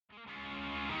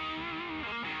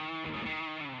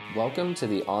Welcome to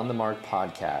the On the Mark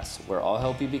podcast, where I'll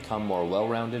help you become more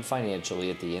well-rounded financially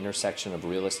at the intersection of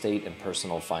real estate and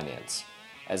personal finance.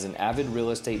 As an avid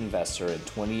real estate investor and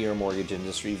 20-year mortgage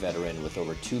industry veteran with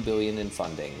over $2 billion in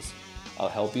fundings, I'll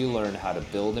help you learn how to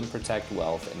build and protect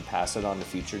wealth and pass it on to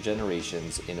future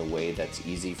generations in a way that's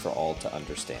easy for all to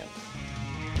understand.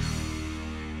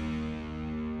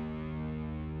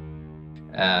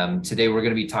 Today, we're going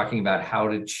to be talking about how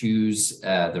to choose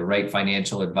the right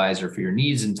financial advisor for your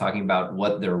needs and talking about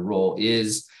what their role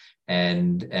is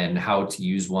and how to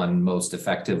use one most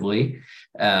effectively.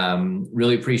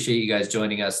 Really appreciate you guys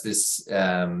joining us. This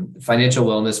Financial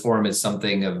Wellness Forum is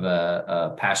something of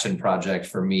a passion project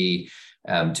for me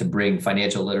to bring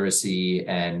financial literacy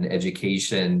and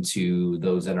education to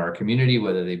those in our community,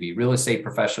 whether they be real estate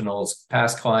professionals,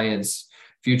 past clients,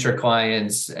 future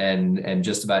clients, and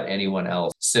just about anyone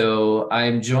else. So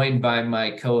I'm joined by my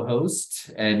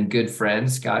co-host and good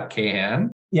friend, Scott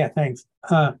Kahan. Yeah, thanks.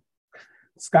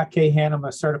 Scott Kahan, I'm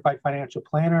a certified financial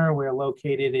planner. We're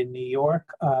located in New York.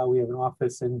 We have an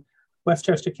office in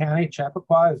Westchester County,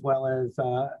 Chappaqua, as well as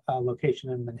a location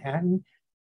in Manhattan.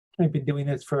 I've been doing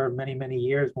this for many, many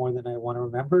years, more than I want to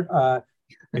remember.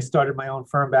 I started my own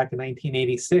firm back in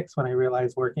 1986 when I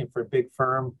realized working for a big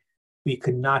firm, we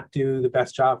could not do the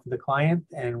best job for the client,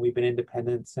 and we've been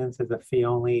independent since as a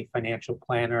fee-only financial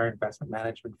planner, investment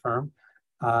management firm,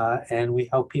 and we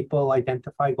help people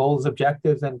identify goals,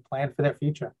 objectives, and plan for their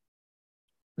future.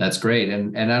 That's great,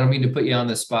 and I don't mean to put you on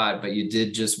the spot, but you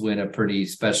did just win a pretty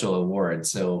special award.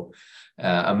 So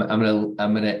I'm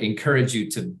gonna encourage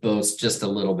you to boast just a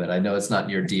little bit. I know it's not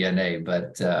in your DNA,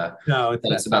 but no,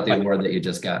 it's about the award that you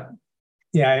just got.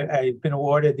 Yeah, I've been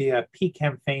awarded the P.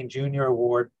 Kempfane Jr.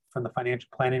 Award from the Financial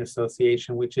Planning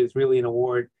Association, which is really an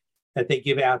award that they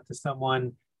give out to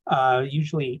someone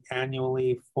usually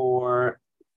annually for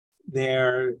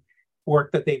their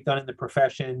work that they've done in the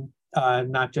profession,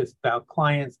 not just about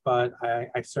clients, but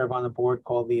I serve on a board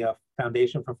called the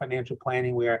Foundation for Financial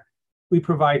Planning, where we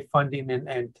provide funding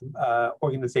and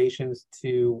organizations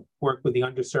to work with the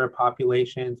underserved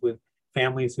populations, with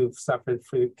families who've suffered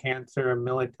through cancer,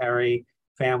 military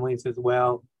families as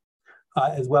well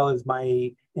as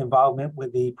my involvement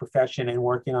with the profession and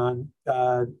working on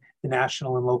the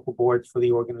national and local boards for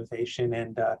the organization.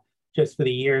 And just for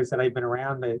the years that I've been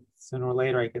around, sooner or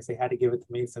later, I guess they had to give it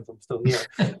to me since I'm still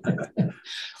here.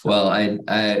 Well,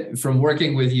 I from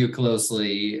working with you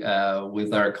closely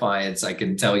with our clients, I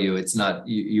can tell you it's not,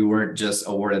 you weren't just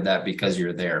awarded that because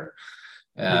you're there.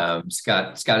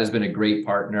 Scott has been a great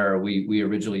partner. We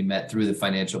originally met through the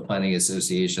Financial Planning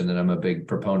Association that I'm a big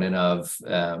proponent of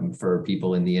for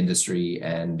people in the industry.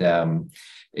 And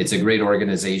it's a great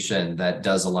organization that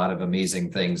does a lot of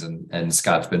amazing things. And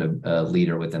Scott's been a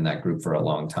leader within that group for a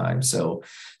long time. So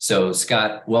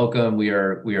Scott, welcome. We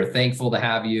are thankful to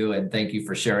have you, and thank you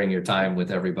for sharing your time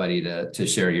with everybody to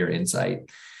share your insight.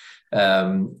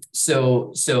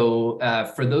 So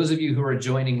for those of you who are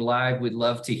joining live, we'd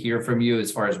love to hear from you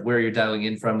as far as where you're dialing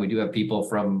in from. We do have people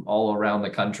from all around the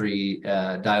country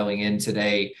dialing in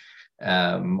today,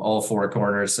 all four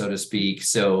corners, so to speak.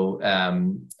 So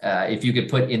if you could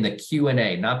put in the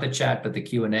Q&A, not the chat, but the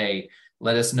Q&A,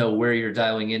 let us know where you're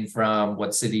dialing in from,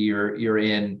 what city you're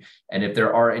in, and if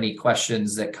there are any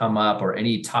questions that come up or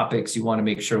any topics you want to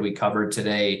make sure we cover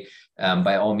today.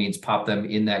 By all means, pop them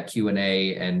in that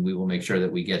Q&A, and we will make sure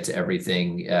that we get to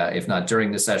everything. If not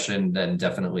during the session, then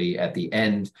definitely at the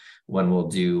end when we'll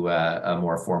do a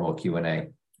more formal Q&A.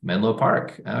 Menlo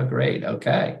Park, oh, great,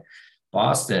 okay.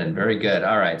 Boston, very good.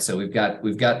 All right, so we've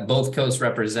got both coasts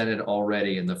represented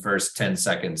already in the first 10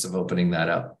 seconds of opening that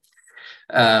up.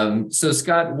 So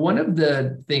Scott, one of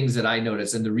the things that I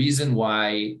noticed, and the reason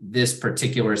why this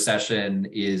particular session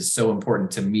is so important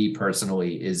to me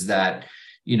personally, is that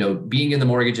being in the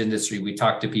mortgage industry, we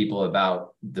talk to people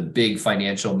about the big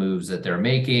financial moves that they're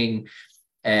making.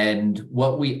 And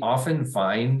what we often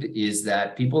find is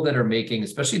that people that are making,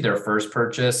 especially their first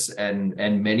purchase and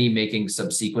many making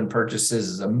subsequent purchases,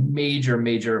 is a major,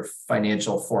 major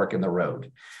financial fork in the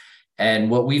road. And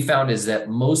what we found is that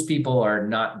most people are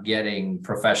not getting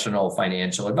professional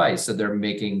financial advice. So they're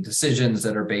making decisions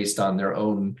that are based on their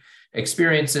own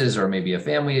experiences or maybe a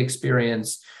family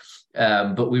experience.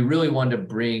 But we really wanted to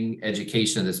bring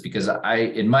education to this because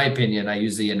in my opinion, I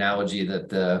use the analogy that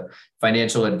the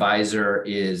financial advisor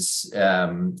is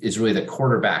really the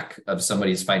quarterback of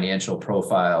somebody's financial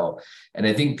profile. And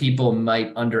I think people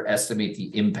might underestimate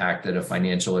the impact that a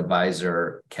financial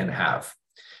advisor can have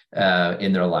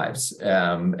in their lives.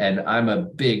 And I'm a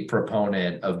big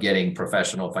proponent of getting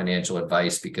professional financial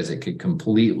advice because it could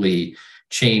completely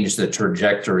change the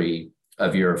trajectory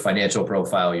your financial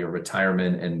profile, your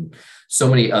retirement, and so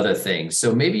many other things.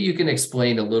 So maybe you can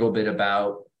explain a little bit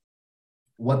about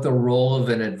what the role of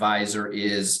an advisor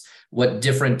is, what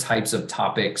different types of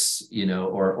topics,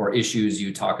 or issues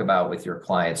you talk about with your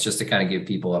clients, just to kind of give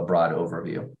people a broad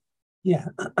overview. Yeah.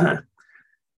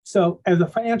 So as a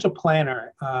financial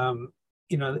planner,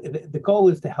 the goal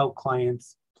is to help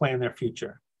clients plan their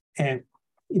future. And,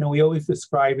 we always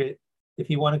describe it, if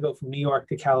you want to go from New York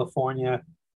to California,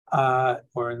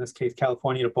 or in this case,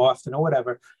 California to Boston or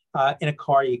whatever, in a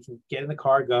car, you can get in the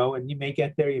car, go, and you may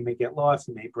get there, you may get lost,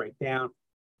 you may break down.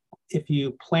 If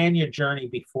you plan your journey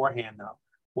beforehand, though,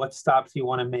 what stops you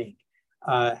want to make,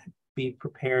 be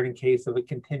prepared in case of a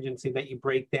contingency that you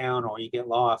break down or you get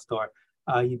lost, or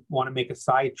you want to make a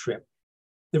side trip.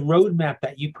 The roadmap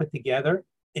that you put together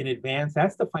in advance,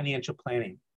 that's the financial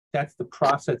planning. That's the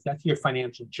process. That's your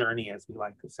financial journey, as we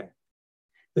like to say.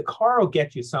 The car will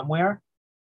get you somewhere.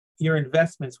 Your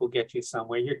investments will get you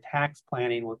somewhere. Your tax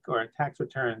planning or tax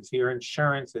returns, your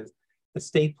insurances,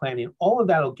 estate planning, all of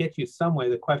that will get you somewhere.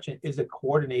 The question is, it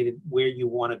coordinated where you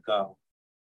want to go?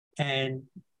 And,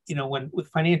 when with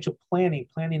financial planning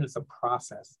is a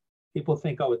process. People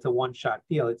think, oh, it's a one-shot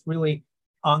deal. It's really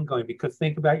ongoing, because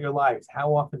think about your lives.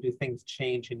 How often do things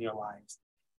change in your lives?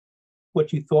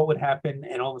 What you thought would happen,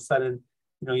 and all of a sudden,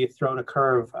 you're thrown a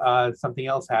curve, something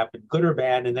else happened, good or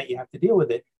bad, and that you have to deal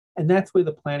with it. And that's where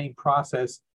the planning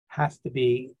process has to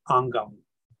be ongoing.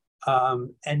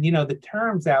 And the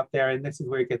terms out there, and this is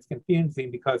where it gets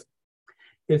confusing, because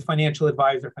there's financial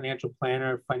advisor, financial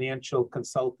planner, financial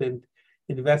consultant,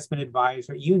 investment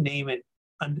advisor, you name it,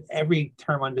 every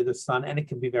term under the sun, and it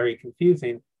can be very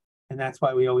confusing. And that's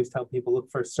why we always tell people, look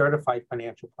for a certified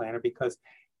financial planner, because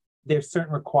there's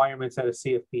certain requirements that a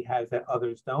CFP has that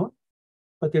others don't.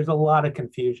 But there's a lot of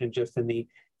confusion just in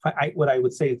what I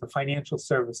would say is the financial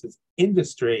services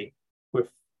industry, where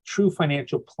true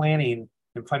financial planning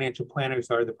and financial planners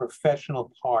are the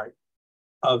professional part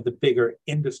of the bigger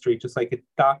industry, just like a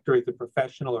doctor is a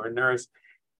professional, or a nurse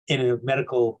in a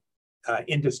medical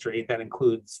industry that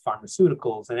includes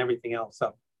pharmaceuticals and everything else.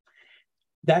 So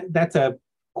that's a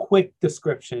quick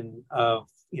description of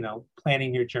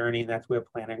planning your journey, and that's where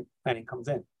planning comes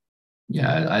in.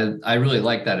 Yeah, I really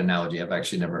like that analogy. I've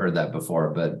actually never heard that before,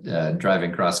 but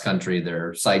driving cross country, there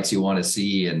are sites you want to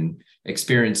see and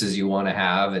experiences you want to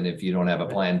have. And if you don't have a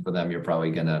plan for them, you're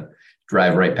probably going to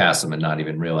drive right past them and not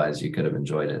even realize you could have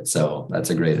enjoyed it. So that's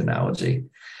a great analogy.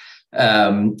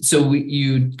 So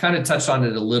you kind of touched on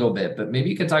it a little bit, but maybe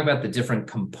you could talk about the different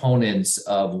components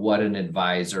of what an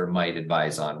advisor might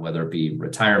advise on, whether it be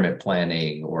retirement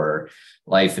planning or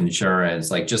life insurance,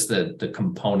 like just the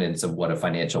components of what a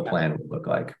financial plan would look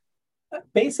like.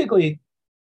 Basically,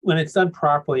 when it's done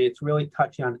properly, it's really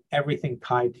touching on everything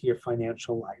tied to your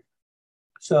financial life.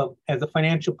 So as a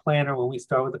financial planner, when we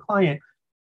start with a client,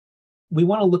 we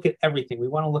want to look at everything. We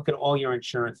want to look at all your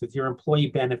insurances, your employee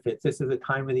benefits. This is a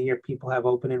time of the year people have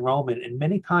open enrollment. And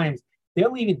many times they're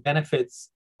leaving benefits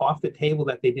off the table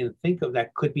that they didn't think of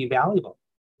that could be valuable.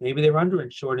 Maybe they're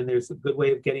underinsured and there's a good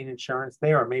way of getting insurance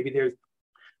there. Or maybe there's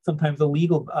sometimes a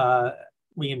legal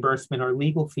reimbursement or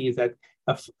legal fees that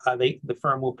the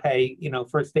firm will pay,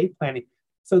 for estate planning.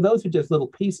 So those are just little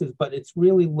pieces, but it's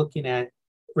really looking at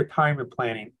retirement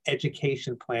planning,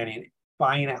 education planning,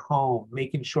 buying a home,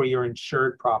 making sure you're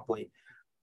insured properly,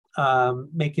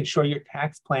 making sure your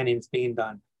tax planning is being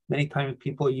done. Many times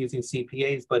people are using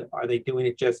CPAs, but are they doing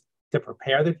it just to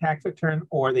prepare their tax return,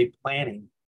 or are they planning?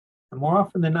 And more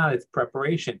often than not, it's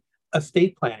preparation.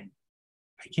 Estate planning.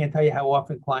 I can't tell you how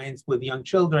often clients with young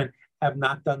children have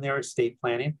not done their estate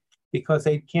planning because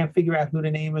they can't figure out who to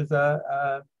name as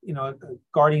a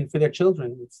guardian for their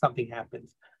children if something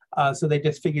happens. So they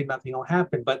just figured nothing will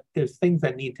happen, but there's things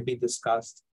that need to be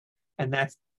discussed. And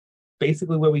that's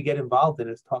basically where we get involved in,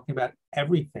 is talking about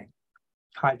everything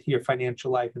tied to your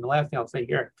financial life. And the last thing I'll say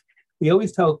here, we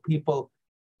always tell people,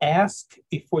 ask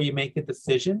before you make a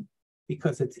decision,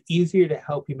 because it's easier to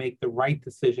help you make the right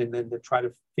decision than to try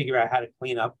to figure out how to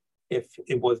clean up if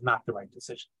it was not the right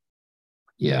decision.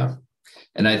 Yeah.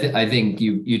 And I think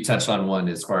you touched on one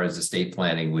as far as estate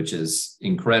planning, which is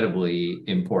incredibly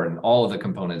important. All of the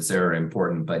components there are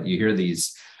important, but you hear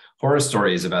these horror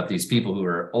stories about these people who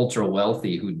are ultra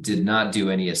wealthy who did not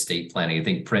do any estate planning. I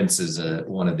think Prince is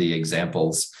one of the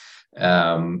examples.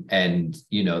 And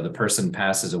the person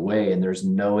passes away and there's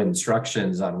no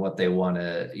instructions on what they want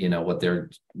to, what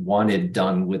they're wanted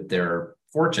done with their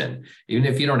fortune. Even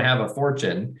if you don't have a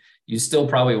fortune, you still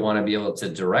probably want to be able to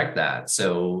direct that.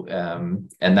 So,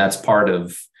 and that's part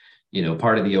of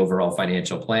the overall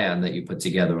financial plan that you put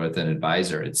together with an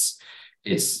advisor.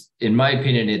 It's in my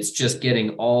opinion, it's just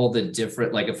getting all the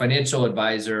different, like a financial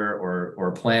advisor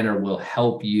or planner will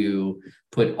help you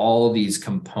put all these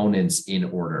components in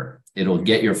order. It'll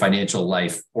get your financial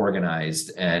life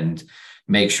organized and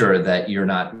make sure that you're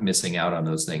not missing out on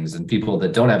those things. And people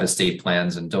that don't have estate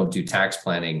plans and don't do tax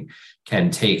planning can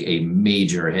take a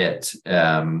major hit,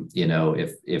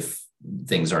 if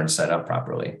things aren't set up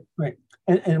properly. Right.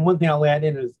 And one thing I'll add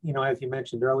in is, as you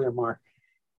mentioned earlier, Mark,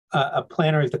 a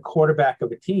planner is the quarterback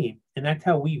of a team. And that's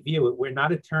how we view it. We're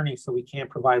not attorneys, so we can't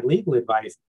provide legal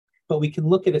advice, but we can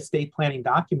look at estate planning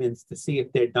documents to see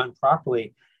if they're done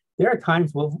properly. There are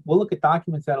times we'll look at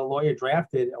documents that a lawyer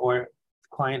drafted or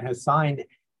the client has signed,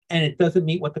 and it doesn't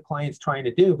meet what the client's trying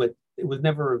to do, but it was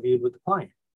never reviewed with the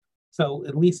client. So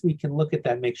at least we can look at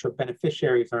that, make sure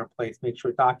beneficiaries are in place, make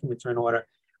sure documents are in order,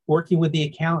 working with the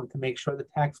accountant to make sure the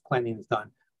tax planning is done,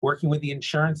 working with the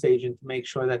insurance agent to make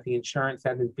sure that the insurance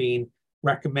that is being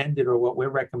recommended or what we're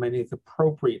recommending is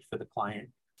appropriate for the client.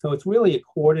 So it's really a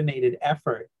coordinated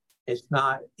effort. It's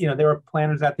not, there are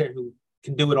planners out there who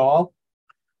can do it all,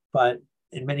 but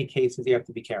in many cases you have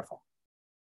to be careful.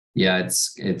 Yeah,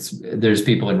 there's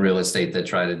people in real estate that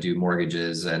try to do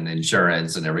mortgages and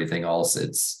insurance and everything else.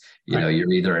 It's, right.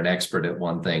 You're either an expert at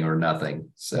one thing or nothing.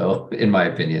 So in my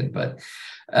opinion, but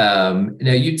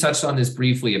you touched on this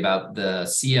briefly about the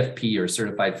CFP or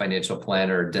Certified Financial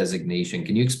Planner designation.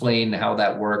 Can you explain how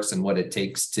that works and what it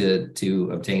takes to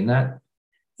obtain that?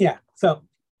 Yeah. So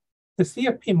the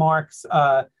CFP marks,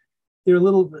 they're a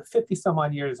little 50 some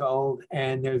odd years old,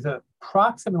 and there's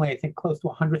approximately, I think, close to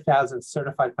 100,000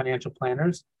 certified financial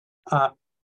planners.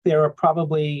 There are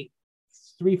probably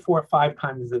 3, 4, 5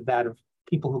 times of that of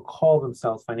people who call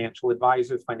themselves financial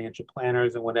advisors, financial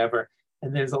planners, and whatever.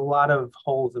 And there's a lot of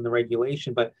holes in the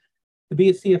regulation. But to be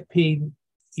a CFP,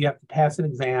 you have to pass an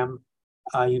exam.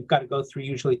 You've got to go through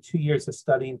usually 2 years of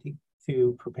studying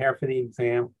to prepare for the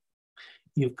exam.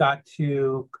 You've got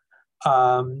to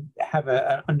have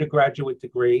an undergraduate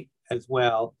degree as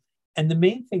well. And the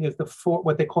main thing is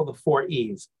what they call the 4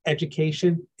 E's: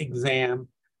 education, exam,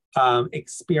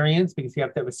 experience, because you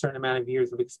have to have a certain amount of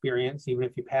years of experience, even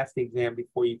if you pass the exam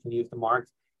before you can use the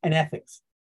marks, and ethics.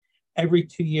 Every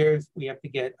 2 years, we have to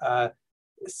get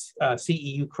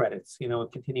CEU credits,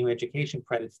 continuing education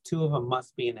credits. 2 of them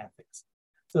must be in ethics.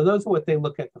 So those are what they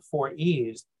look at, the 4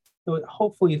 E's. So it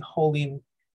hopefully is holding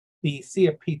the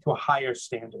CFP to a higher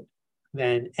standard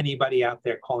than anybody out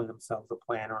there calling themselves a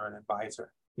planner or an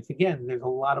advisor. Because again, there's a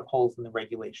lot of holes in the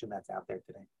regulation that's out there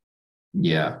today.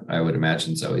 Yeah, I would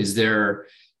imagine so. Is there,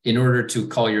 in order to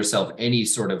call yourself any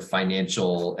sort of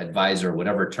financial advisor,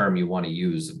 whatever term you want to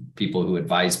use, people who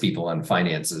advise people on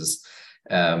finances,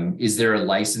 is there a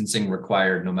licensing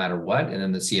required no matter what? And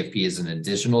then the CFP is an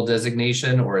additional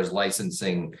designation, or is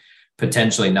licensing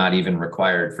potentially not even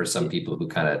required for some people who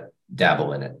kind of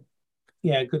dabble in it?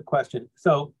 Yeah, good question.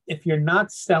 So if you're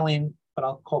not selling what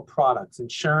I'll call products,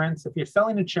 insurance, if you're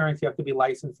selling insurance, you have to be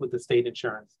licensed with the state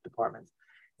insurance departments.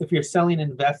 If you're selling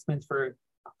investments through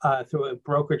a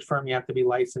brokerage firm, you have to be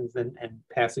licensed and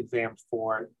pass exams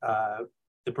for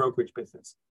the brokerage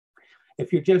business.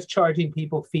 If you're just charging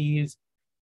people fees,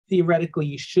 theoretically,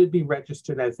 you should be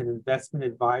registered as an investment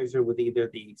advisor with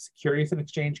either the Securities and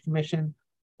Exchange Commission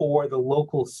or the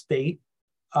local state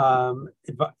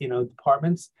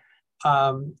departments.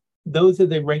 Those are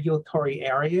the regulatory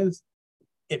areas.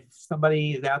 If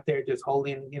somebody is out there just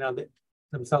holding,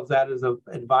 themselves out as an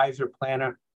advisor,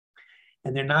 planner,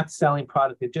 and they're not selling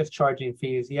product, they're just charging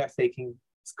fees, yes, they can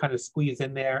kind of squeeze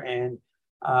in there and,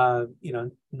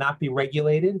 not be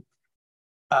regulated.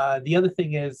 The other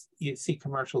thing is you see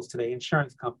commercials today,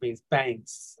 insurance companies,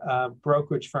 banks,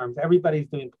 brokerage firms, everybody's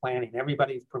doing planning,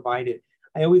 everybody's provided.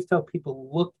 I always tell people,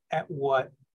 look at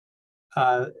who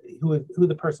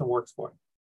the person works for,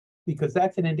 because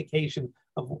that's an indication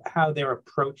of how they're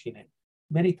approaching it.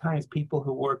 Many times people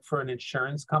who work for an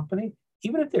insurance company,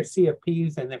 even if they're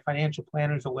CFPs and they're financial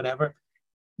planners or whatever,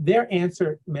 their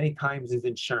answer many times is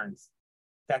insurance.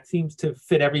 That seems to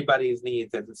fit everybody's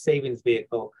needs as a savings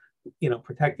vehicle,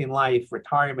 protecting life,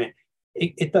 retirement.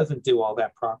 It doesn't do all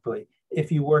that properly.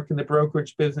 If you work in the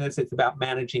brokerage business, it's about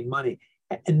managing money.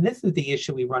 And this is the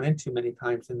issue we run into many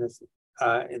times in this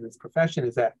profession,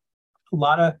 is that a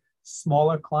lot of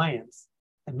smaller clients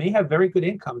and may have very good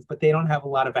incomes, but they don't have a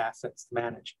lot of assets to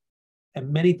manage.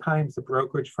 And many times the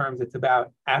brokerage firms, it's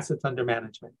about assets under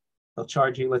management. They'll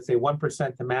charge you, let's say,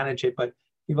 1% to manage it, but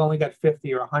you've only got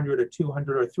 50 or 100 or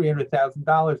 200 or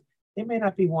 $300,000. They may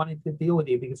not be wanting to deal with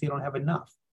you because you don't have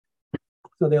enough.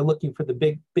 So they're looking for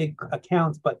the big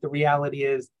accounts, but the reality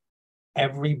is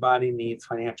everybody needs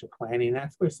financial planning.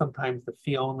 That's where sometimes the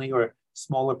fee only or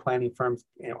smaller planning firms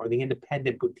or the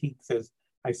independent boutiques, as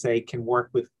I say, can work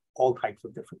with all types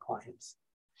of different clients.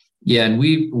 Yeah, and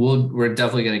we're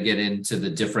definitely going to get into the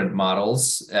different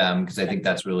models because I think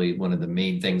that's really one of the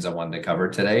main things I wanted to cover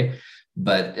today.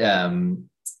 But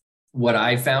what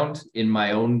I found in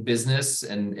my own business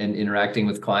and interacting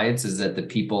with clients is that the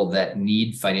people that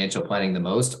need financial planning the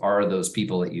most are those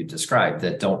people that you described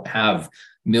that don't have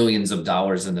millions of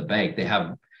dollars in the bank. They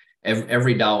have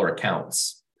every dollar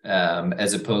counts,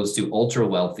 as opposed to ultra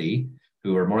wealthy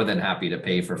who are more than happy to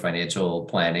pay for financial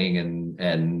planning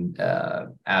and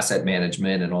asset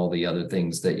management and all the other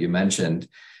things that you mentioned.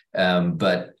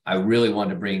 But I really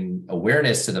want to bring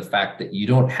awareness to the fact that you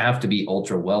don't have to be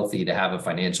ultra wealthy to have a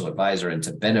financial advisor and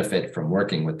to benefit from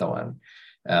working with one.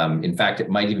 In fact, it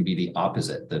might even be the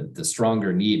opposite. The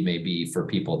stronger need may be for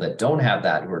people that don't have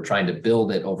that, who are trying to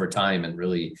build it over time and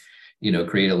really,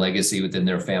 create a legacy within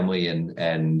their family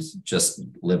and just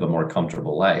live a more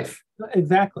comfortable life.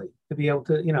 Exactly. To be able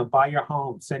to, buy your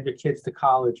home, send your kids to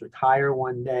college, retire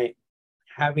one day,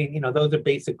 having, those are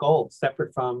basic goals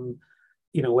separate from,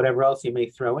 whatever else you may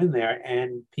throw in there.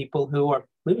 And people who are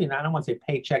living, I don't want to say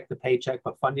paycheck to paycheck,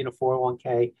 but funding a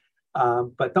 401k,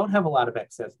 but don't have a lot of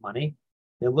excess money.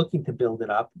 They're looking to build it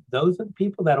up. Those are the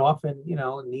people that often,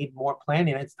 need more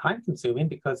planning. It's time consuming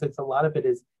because a lot of it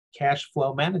is cash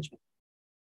flow management.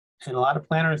 And a lot of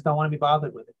planners don't want to be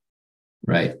bothered with it.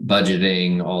 Right.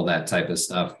 Budgeting, all that type of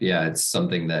stuff. Yeah, it's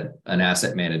something that an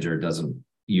asset manager doesn't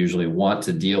usually want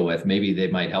to deal with. Maybe they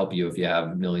might help you if you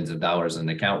have millions of dollars in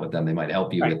an account with them. They might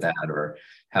help you with that, or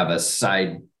have a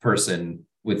side person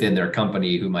within their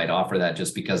company who might offer that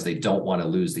just because they don't want to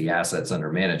lose the assets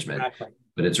under management. Exactly.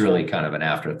 But it's really kind of an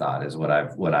afterthought is what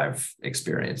I've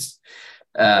experienced.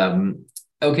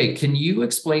 Okay, can you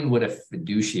explain what a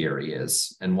fiduciary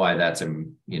is and why that's,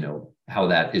 how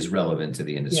that is relevant to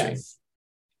the industry? Yes.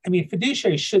 I mean,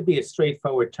 fiduciary should be a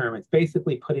straightforward term. It's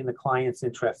basically putting the client's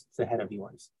interests ahead of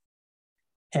yours.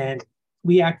 And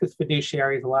we act as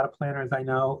fiduciaries. A lot of planners I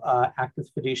know act as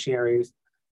fiduciaries.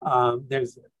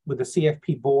 There's, with the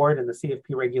CFP board and the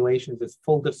CFP regulations, there's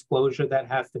full disclosure that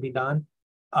has to be done.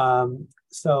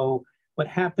 So what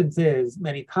happens is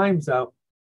many times, though,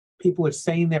 people are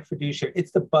saying they're fiduciary.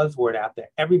 It's the buzzword out there.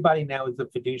 Everybody now is a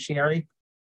fiduciary.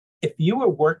 If you were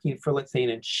working for, let's say, an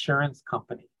insurance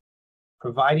company,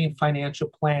 providing financial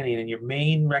planning, and your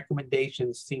main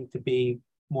recommendations seem to be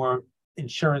more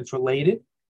insurance related,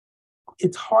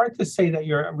 it's hard to say that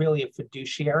you're really a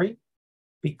fiduciary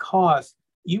because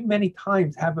you many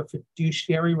times have a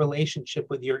fiduciary relationship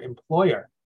with your employer.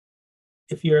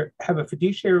 If you have a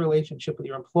fiduciary relationship with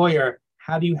your employer,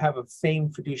 how do you have a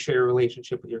same fiduciary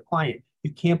relationship with your client?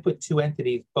 You can't put two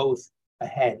entities both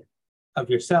ahead of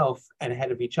yourself and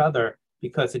ahead of each other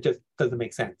because it just doesn't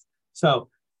make sense. So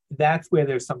that's where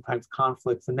there's sometimes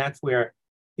conflicts, and that's where,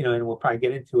 and we'll probably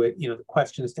get into it, the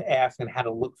questions to ask and how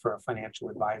to look for a financial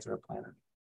advisor or planner.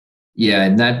 Yeah,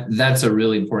 and that's a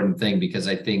really important thing because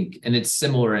I think, and it's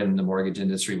similar in the mortgage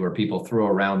industry where people throw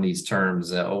around these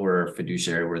terms, we're a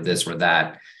fiduciary, we're this, we're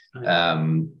that.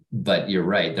 But you're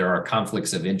right, there are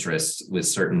conflicts of interest with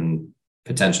certain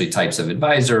potentially types of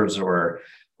advisors or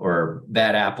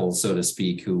bad apples, so to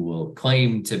speak, who will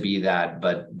claim to be that,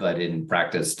 but in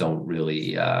practice aren't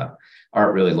really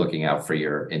looking out for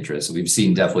your interests. We've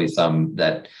seen definitely some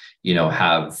that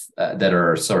have that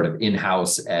are sort of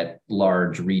in-house at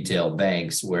large retail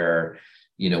banks where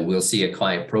we'll see a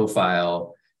client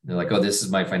profile. They're like, oh, this is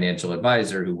my financial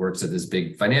advisor who works at this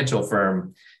big financial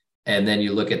firm. And then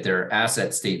you look at their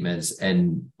asset statements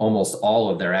and almost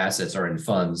all of their assets are in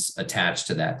funds attached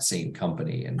to that same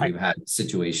company. And we've had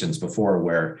situations before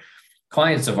where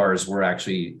clients of ours were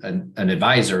actually an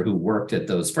advisor who worked at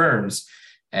those firms.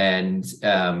 And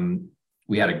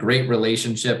we had a great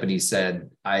relationship. And he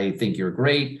said, I think you're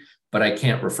great, but I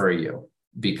can't refer you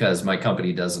because my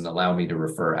company doesn't allow me to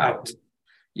refer out.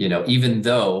 Even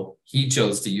though he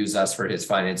chose to use us for his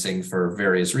financing for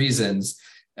various reasons,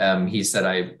 he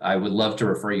said, I would love to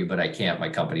refer you, but I can't. My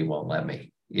company won't let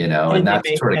me, and that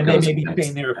sort of and goes. They may be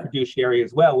saying they're a fiduciary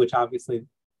as well, which obviously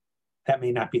that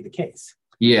may not be the case.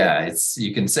 Yeah,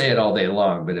 you can say it all day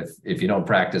long, but if you don't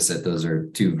practice it, those are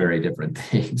two very different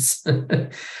things.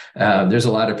 There's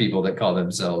a lot of people that call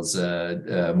themselves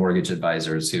mortgage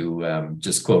advisors who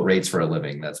just quote rates for a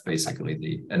living. That's basically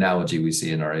the analogy we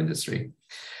see in our industry.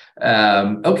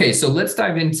 Okay, so let's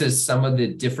dive into some of the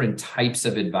different types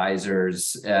of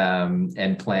advisors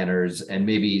and planners, and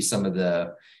maybe some of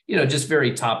the, just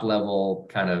very top level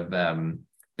kind of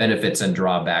benefits and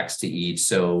drawbacks to each.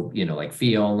 So, like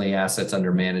fee only assets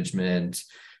under management.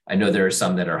 I know there are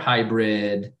some that are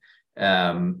hybrid.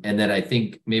 And then I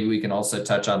think maybe we can also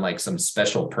touch on like some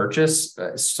special purpose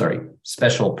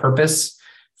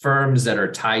firms that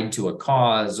are tied to a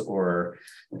cause, or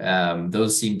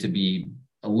those seem to be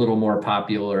a little more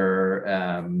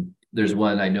popular. There's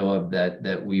one I know of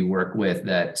that we work with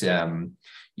that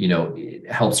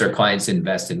it helps our clients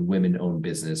invest in women-owned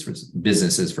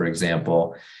businesses, for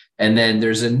example. And then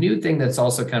there's a new thing that's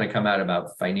also kind of come out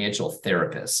about financial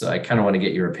therapists. So I kind of want to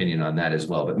get your opinion on that as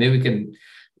well. But maybe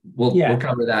we'll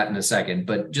cover that in a second.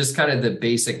 But just kind of the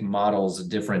basic models of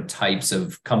different types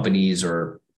of companies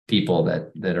or people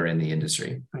that are in the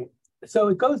industry. Right. So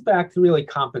it goes back to really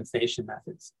compensation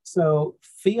methods. So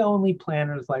fee-only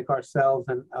planners like ourselves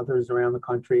and others around the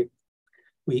country,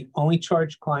 we only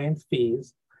charge clients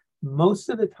fees. Most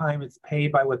of the time it's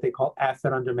paid by what they call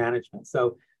asset under management.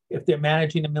 So if they're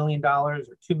managing $1 million or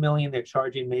 $2 million, they're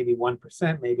charging maybe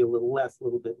 1%, maybe a little less, a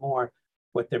little bit more,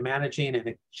 what they're managing, and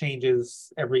it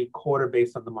changes every quarter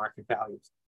based on the market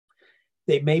values.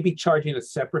 They may be charging a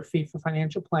separate fee for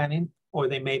financial planning, or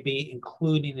they may be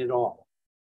including it all.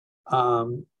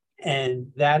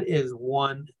 And that is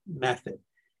one method.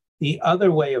 The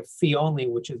other way of fee only,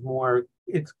 which is more,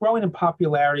 it's growing in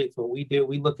popularity. It's what we do.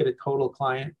 We look at a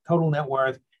total net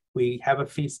worth. We have a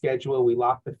fee schedule. We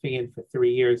lock the fee in for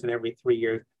 3 years, and every 3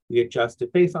 years we adjust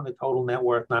it based on the total net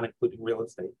worth, not including real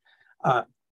estate.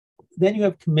 Then you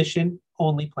have commission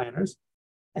only planners,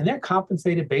 and they're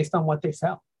compensated based on what they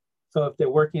sell. So if they're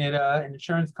working at an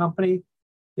insurance company,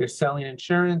 they're selling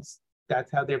insurance.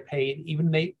 That's how they're paid.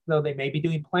 Even though they may be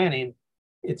doing planning,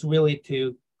 it's really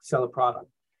to sell a product.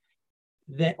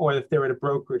 Or if they're at a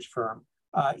brokerage firm,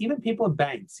 even people in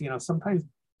banks, sometimes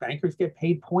bankers get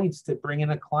paid points to bring in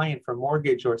a client for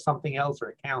mortgage or something else, or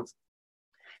accounts.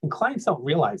 And clients don't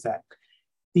realize that.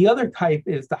 The other type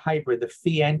is the hybrid, the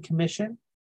fee and commission.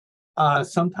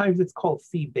 Sometimes it's called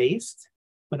fee-based.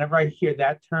 Whenever I hear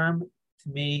that term, to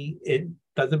me, it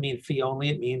doesn't mean fee only.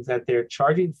 It means that they're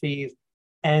charging fees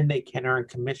and they can earn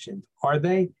commissions. Are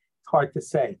they? It's hard to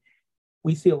say.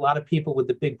 We see a lot of people with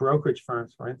the big brokerage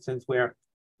firms, for instance, where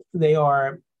they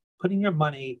are putting your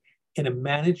money in a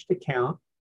managed account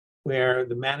where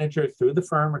the manager through the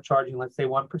firm are charging, let's say,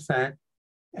 1%,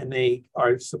 and they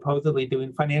are supposedly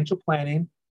doing financial planning,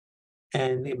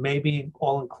 and it may be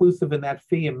all inclusive in that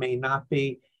fee, it may not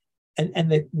be.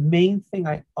 And the main thing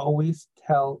I always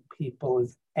tell people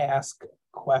is ask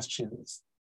questions.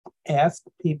 Ask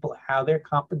people how they're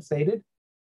compensated.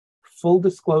 Full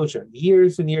disclosure,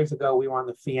 years and years ago, we were on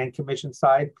the fee and commission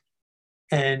side,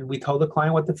 and we told the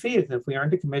client what the fee is. And if we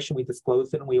earned a commission, we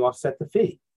disclosed it and we offset the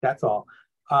fee. That's all.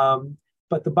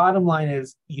 But the bottom line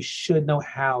is you should know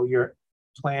how your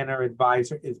planner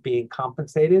advisor is being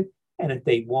compensated. And if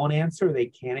they won't answer, they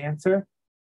can't answer,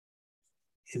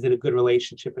 is it a good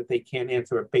relationship if they can't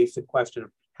answer a basic question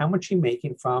of how much you're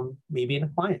making from me being a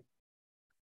client?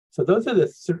 So those are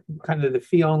the kind of the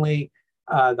fee only,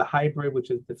 the hybrid,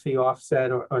 which is the fee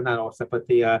offset, or not offset, but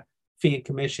the fee and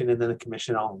commission, and then the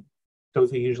commission only.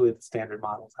 Those are usually the standard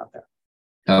models out there.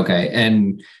 Okay.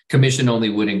 And commission only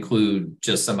would include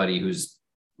just somebody who's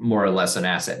more or less an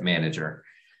asset manager,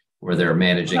 where they're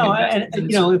managing. No, and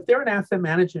if they're an asset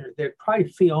manager, they're probably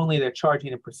fee only. They're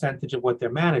charging a percentage of what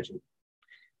they're managing.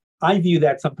 I view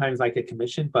that sometimes like a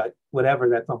commission, but whatever.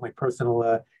 That's all my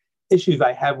personal issues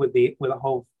I have with the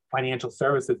whole financial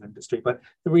services industry. But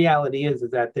the reality is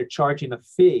that they're charging a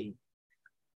fee.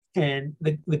 And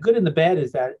the good and the bad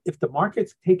is that if the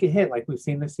markets take a hit, like we've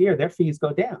seen this year, their fees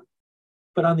go down.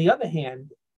 But on the other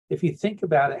hand, if you think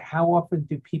about it, how often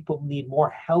do people need more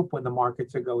help when the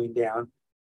markets are going down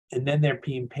and then they're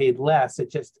being paid less?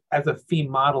 It just, as a fee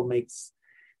model, makes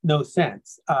no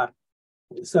sense.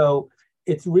 So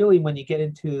it's really, when you get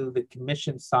into the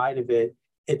commission side of it,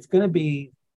 it's going to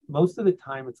be, most of the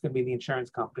time, it's going to be the insurance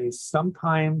companies,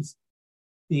 sometimes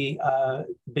the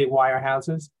big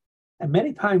wirehouses. And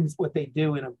many times what they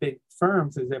do in a big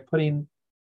firms is they're putting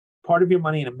part of your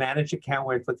money in a managed account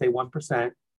where it's, let's say,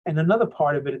 1%, and another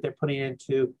part of it they're putting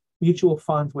into mutual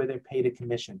funds where they're paid a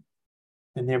commission,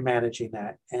 and they're managing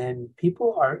that. And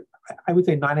people are, I would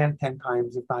say 9 out of 10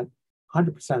 times, if not 100%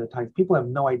 of the times, people have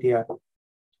no idea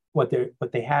what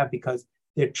they have, because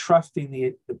they're trusting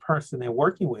the person they're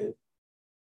working with.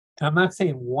 And I'm not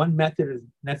saying one method is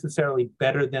necessarily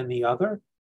better than the other,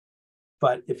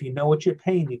 but if you know what you're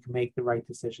paying, you can make the right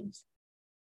decisions.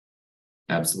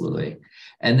 Absolutely.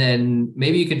 And then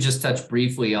maybe you could just touch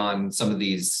briefly on some of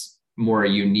these more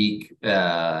unique,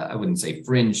 I wouldn't say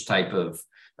fringe type of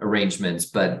arrangements,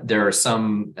 but there are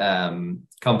some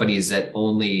companies that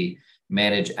only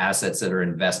manage assets that are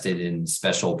invested in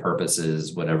special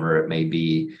purposes, whatever it may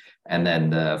be. and then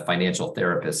the financial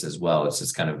therapist as well. It's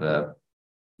just kind of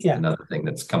Yeah. another thing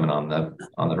that's coming on the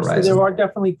So horizon. there are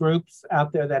definitely groups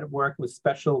out there that work with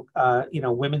special,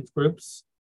 women's groups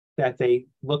that they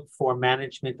look for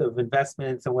management of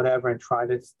investments and whatever, and try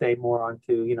to stay more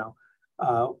onto,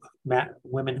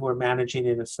 women who are managing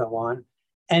it and so on.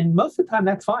 And most of the time,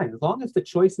 that's fine as long as the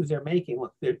choices they're making.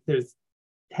 Look, there's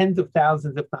tens of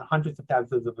thousands, if not hundreds of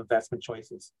thousands, of investment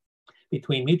choices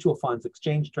between mutual funds,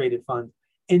 exchange traded funds,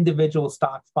 individual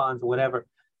stocks, bonds, whatever.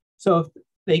 So if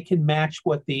they can match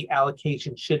what the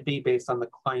allocation should be based on the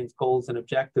client's goals and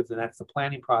objectives, and that's the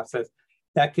planning process,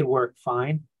 that could work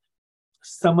fine.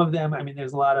 Some of them, I mean,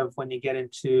 there's a lot of, when you get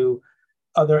into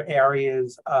other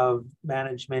areas of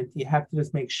management, you have to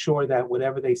just make sure that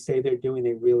whatever they say they're doing,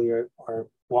 they really are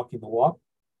walking the walk,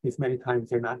 because many times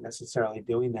they're not necessarily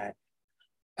doing that.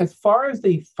 As far as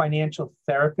the financial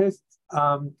therapist,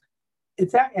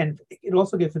 it's that, and it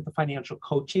also gets into financial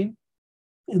coaching.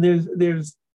 And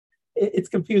it's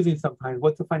confusing sometimes.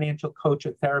 What's a financial coach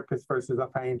or therapist versus a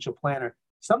financial planner?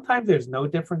 Sometimes there's no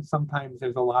difference. Sometimes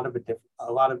there's a lot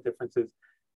of differences.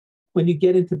 When you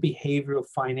get into behavioral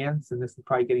finance, and this is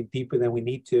probably getting deeper than we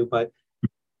need to, but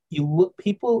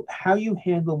how you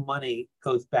handle money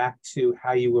goes back to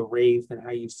how you were raised and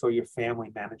how you saw your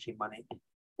family managing money.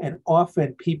 And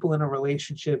often people in a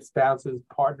relationship, spouses,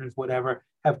 partners, whatever,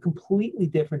 have completely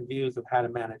different views of how to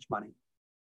manage money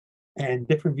and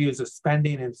different views of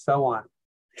spending and so on,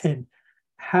 and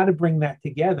how to bring that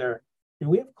together. And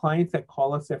we have clients that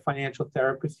call us their financial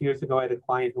therapist. Years ago, I had a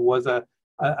client who was a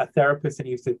therapist, and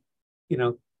he used to,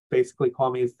 basically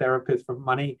call me his therapist for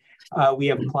money. We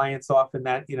have clients often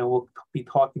that, we'll be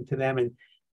talking to them, and,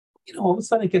 all of a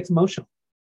sudden it gets emotional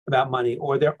about money,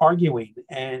 or they're arguing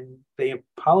and they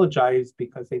apologize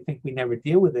because they think we never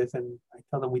deal with this. And I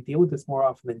tell them we deal with this more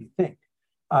often than you think.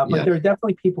 But there are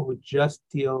definitely people who just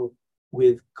deal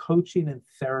with coaching and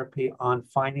therapy on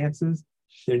finances.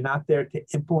 They're not there to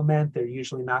implement. They're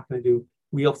usually not going to do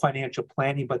real financial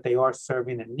planning, but they are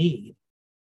serving a need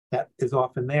that is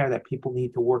often there, that people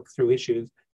need to work through issues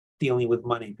dealing with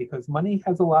money, because money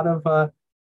has a lot of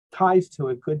ties to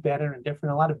it, good, bad, and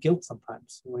indifferent, a lot of guilt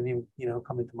sometimes when you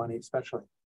come into money, especially.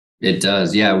 It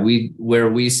does. Yeah. Where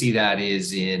we see that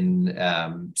is in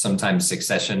sometimes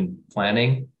succession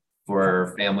planning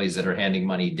for families that are handing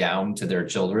money down to their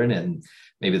children, and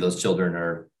maybe those children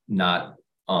are not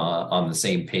on the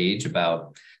same page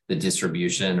about the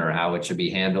distribution or how it should be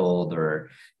handled, or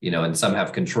and some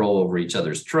have control over each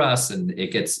other's trust, and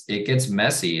it gets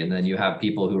messy. And then you have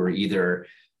people who are either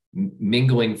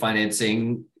mingling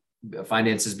finances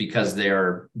because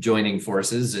they're joining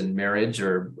forces in marriage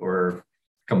or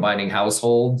combining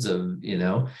households and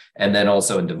then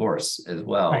also in divorce as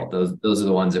well. Right. Those are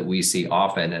the ones that we see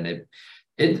often. And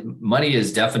money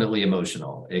is definitely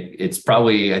emotional. It's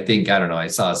probably, I don't know, I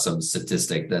saw some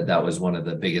statistic that was one of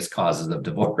the biggest causes of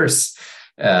divorce,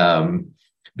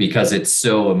 because it's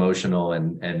so emotional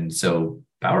and so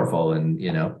powerful, and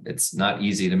it's not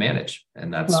easy to manage.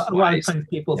 And that's a lot of times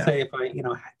people say,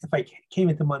 if I came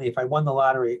into money, if I won the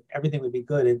lottery, everything would be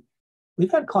good. And we've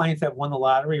had clients that won the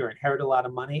lottery or inherit a lot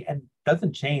of money, and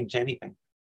doesn't change anything.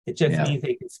 It just means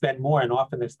they can spend more, and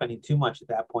often they're spending too much at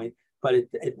that point. But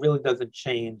it really doesn't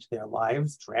change their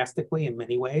lives drastically in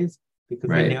many ways, because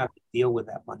they now have to deal with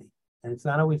that money, and it's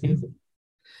not always easy.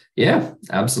 Yeah,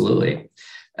 absolutely.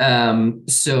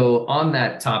 So on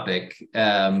that topic,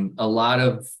 a lot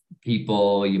of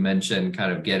people, you mentioned,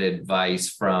 kind of get advice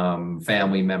from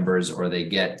family members, or they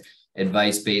get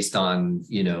advice based on,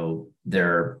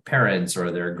 their parents or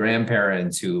their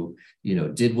grandparents who,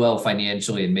 did well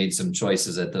financially and made some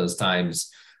choices at those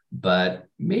times, but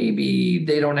maybe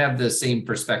they don't have the same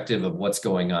perspective of what's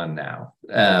going on now.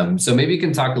 So maybe you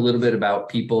can talk a little bit about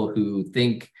people who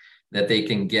think that they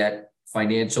can get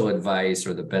financial advice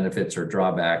or the benefits or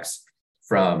drawbacks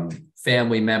from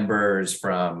family members,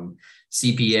 from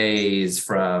CPAs,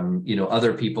 from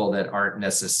other people that aren't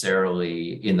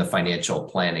necessarily in the financial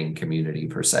planning community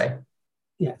per se.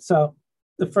 Yeah. So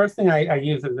the first thing I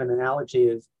use as an analogy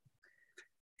is,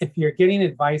 if you're getting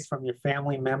advice from your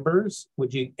family members,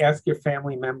 would you ask your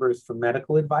family members for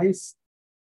medical advice?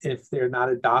 If they're not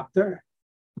a doctor,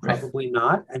 probably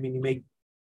not. I mean, you may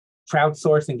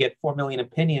crowdsource and get 4 million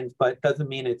opinions, but it doesn't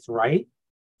mean it's right.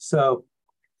 So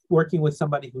working with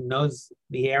somebody who knows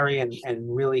the area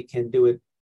and really can do it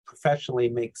professionally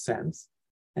makes sense.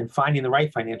 And finding the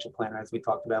right financial planner, as we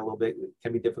talked about a little bit,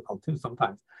 can be difficult too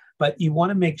sometimes. But you want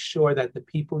to make sure that the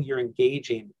people you're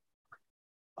engaging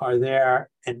are there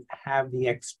and have the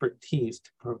expertise to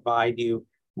provide you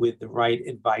with the right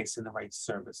advice and the right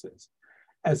services.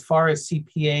 As far as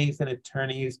CPAs and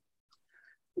attorneys,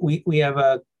 we have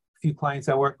a few clients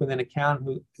I work with, an accountant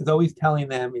who is always telling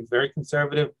them, he's very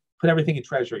conservative, put everything in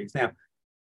treasuries. Now,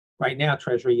 right now,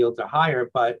 treasury yields are higher,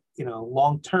 but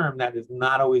long term, that is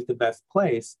not always the best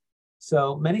place.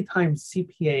 So many times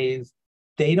CPAs,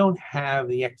 they don't have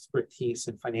the expertise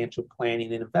in financial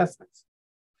planning and investments.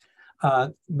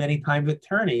 Many times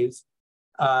attorneys,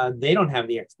 they don't have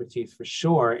the expertise for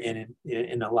sure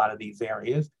in a lot of these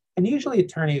areas. And usually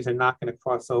attorneys are not going to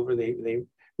cross over. They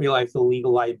realize the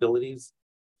legal liabilities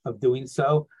of doing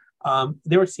so.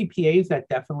 There are CPAs that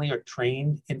definitely are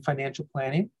trained in financial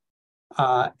planning,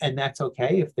 and that's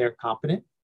okay if they're competent.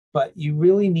 But you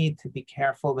really need to be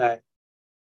careful that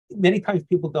many times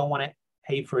people don't want to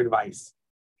pay for advice.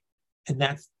 And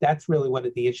that's really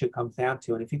what the issue comes down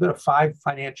to. And if you go to 5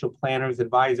 financial planners,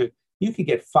 advisors, you could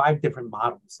get 5 different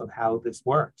models of how this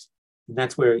works. And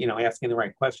that's where, asking the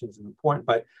right questions is important.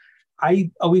 But I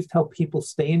always tell people,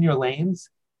 stay in your lanes.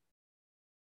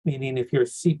 Meaning if you're a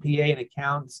CPA and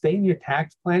accountant, stay in your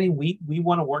tax planning. We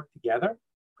want to work together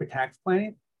for tax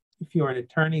planning. If you're an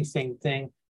attorney, same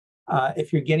thing.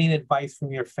 If you're getting advice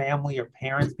from your family or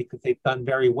parents because they've done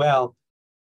very well,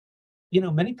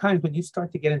 many times when you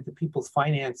start to get into people's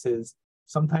finances,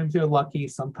 sometimes they're lucky,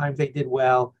 sometimes they did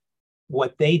well.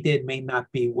 What they did may not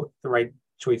be the right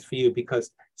choice for you,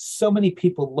 because so many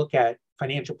people look at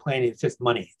financial planning, it's just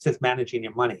money, it's just managing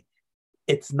your money.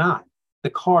 It's not. The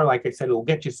car, like I said, it will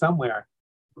get you somewhere,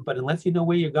 but unless you know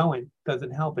where you're going, it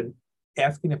doesn't help. And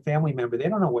asking a family member, they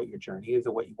don't know what your journey is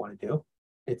or what you want to do.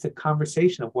 It's a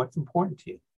conversation of what's important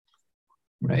to you.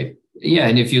 Right. Yeah.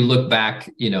 And if you look back,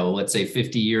 let's say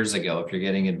 50 years ago, if you're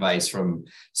getting advice from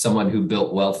someone who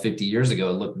built wealth 50 years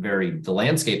ago, the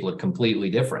landscape looked completely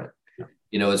different.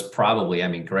 Yeah. It's probably,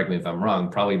 correct me if I'm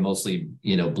wrong, probably mostly,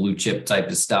 blue chip type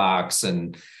of stocks.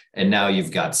 And now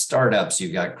you've got startups,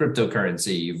 you've got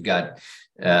cryptocurrency, you've got,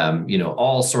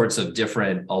 all sorts of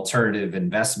different alternative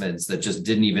investments that just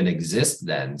didn't even exist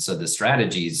then. So the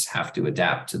strategies have to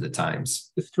adapt to the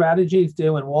times. The strategies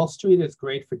do, and Wall Street is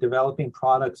great for developing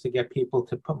products to get people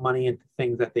to put money into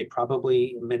things that they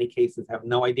probably, in many cases, have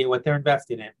no idea what they're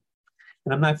investing in.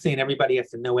 And I'm not saying everybody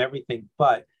has to know everything,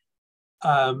 but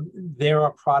there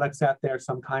are products out there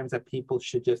sometimes that people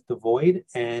should just avoid.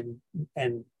 And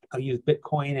I'll use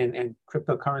Bitcoin and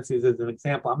cryptocurrencies as an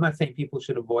example. I'm not saying people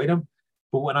should avoid them,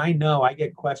 but when I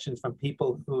get questions from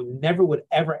people who never would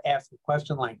ever ask a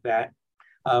question like that,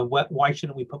 why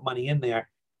shouldn't we put money in there?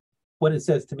 What it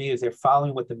says to me is they're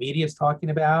following what the media is talking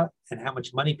about and how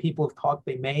much money people have talked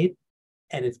they made.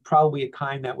 And it's probably a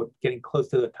time that we're getting close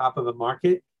to the top of a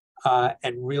market,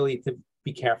 and really to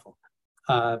be careful,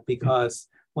 because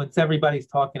once everybody's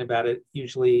talking about it,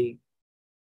 usually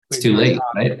it's too late,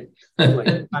 right? Too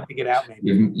late. Time to get out,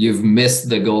 maybe. You've missed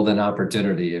the golden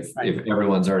opportunity if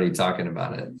everyone's already talking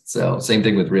about it. So same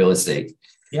thing with real estate.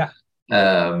 Yeah.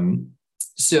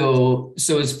 So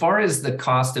as far as the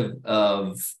cost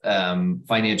of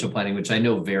financial planning, which I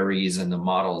know varies and the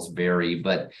models vary,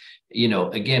 but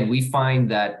again, we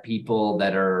find that people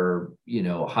that are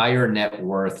higher net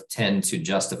worth tend to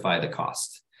justify the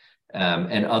cost,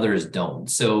 and others don't.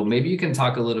 So maybe you can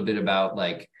talk a little bit about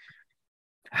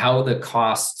how the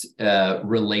cost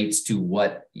relates to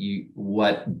what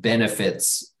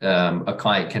benefits a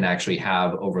client can actually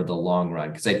have over the long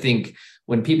run. Because I think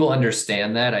when people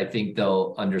understand that, I think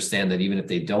they'll understand that even if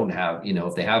they don't have,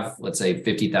 if they have, let's say,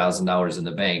 $50,000 in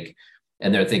the bank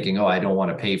and they're thinking, oh, I don't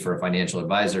want to pay for a financial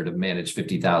advisor to manage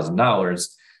 $50,000,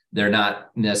 they're not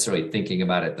necessarily thinking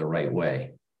about it the right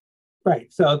way.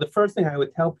 Right. So the first thing I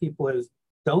would tell people is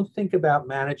don't think about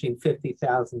managing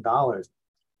 $50,000.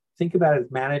 Think about it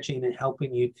as managing and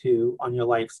helping you on your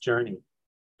life's journey.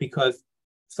 Because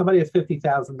somebody has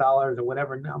 $50,000 or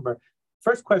whatever number,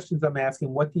 first questions I'm asking,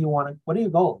 what are your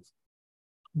goals?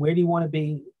 Where do you want to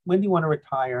be? When do you want to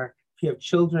retire? If you have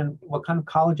children, what kind of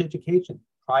college education?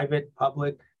 Private,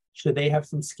 public? Should they have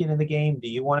some skin in the game? Do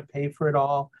you want to pay for it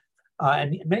all?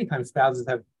 And many times spouses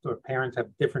or parents have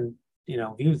different,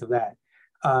 views of that.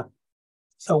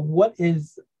 So what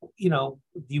is, do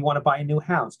you want to buy a new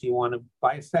house? Do you want to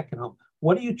buy a second home?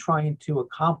 What are you trying to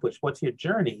accomplish? What's your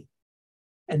journey?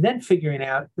 And then figuring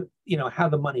out, how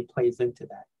the money plays into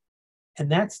that. And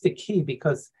that's the key,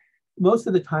 because most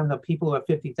of the time, the people who have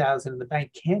 $50,000 in the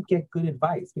bank can't get good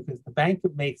advice, because the bank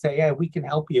may say, yeah, we can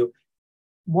help you.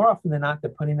 More often than not,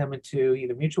 they're putting them into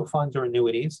either mutual funds or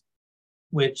annuities,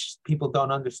 which people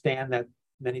don't understand that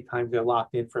many times they're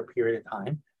locked in for a period of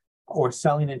time, or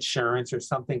selling insurance or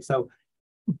something. So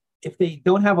if they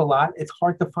don't have a lot, it's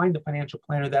hard to find a financial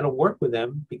planner that'll work with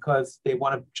them, because they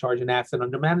want to charge an asset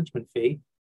under management fee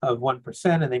of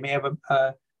 1%, and they may have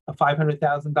a a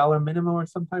 $500,000 minimum, or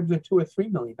sometimes a $2 or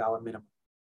 $3 million minimum.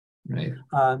 Right.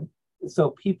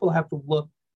 So people have to look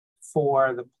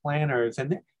for the planners,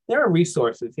 and there are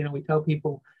resources. We tell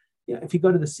people, if you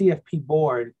go to the CFP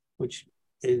board, which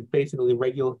is basically the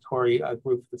regulatory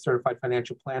group for the Certified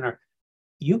Financial Planner,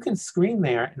 you can screen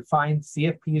there and find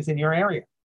CFPs in your area.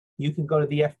 You can go to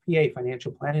the FPA,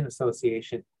 Financial Planning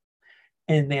Association,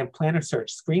 and they have planner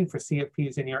search, screen for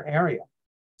CFPs in your area.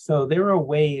 So there are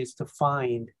ways to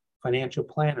find financial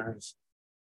planners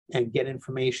and get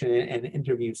information and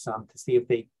interview some to see if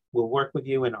they will work with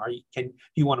you, and do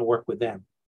you want to work with them,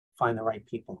 find the right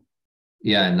people.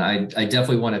 Yeah, and I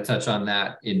definitely want to touch on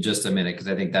that in just a minute, because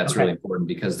I think that's really important,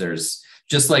 because there's,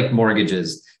 just like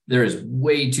mortgages, there is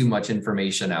way too much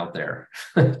information out there,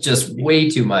 just way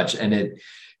too much, and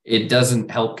it doesn't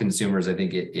help consumers. I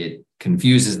think it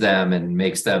confuses them and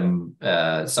makes them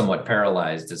somewhat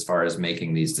paralyzed as far as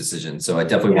making these decisions. So I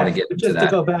definitely want to get into just that.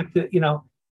 To go back to,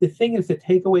 the thing is to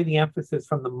take away the emphasis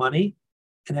from the money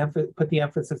and put the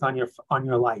emphasis on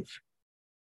your life.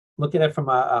 Look at it from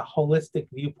a holistic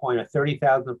viewpoint, a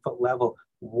 30,000-foot level.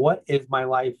 What is my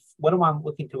life? What am I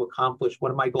looking to accomplish?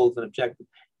 What are my goals and objectives?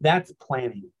 That's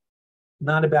planning.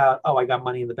 Not about, I got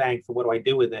money in the bank, so what do I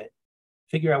do with it?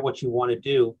 Figure out what you want to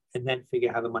do, and then figure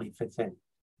out how the money fits in.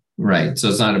 Right. So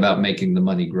it's not about making the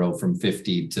money grow from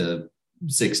 50 to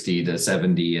 60 to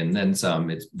 70 and then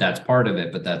some. That's part of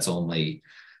it, but that's only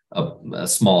a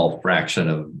small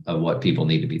fraction of what people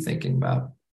need to be thinking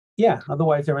about. Yeah.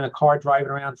 Otherwise, they're in a car driving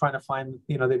around trying to find,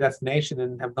 their destination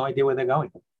and have no idea where they're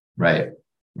going. Right.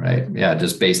 Right. Yeah.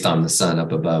 Just based on the sun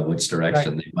up above, which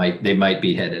direction they might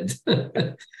be headed.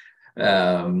 Okay.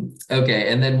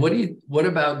 And then what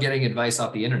about getting advice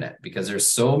off the internet? Because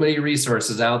there's so many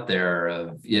resources out there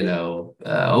of,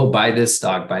 buy this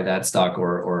stock, buy that stock,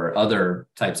 or other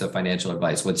types of financial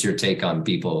advice. What's your take on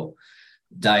people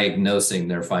diagnosing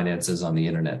their finances on the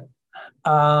internet?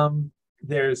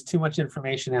 There's too much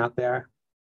information out there.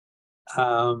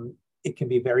 It can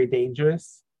be very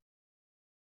dangerous.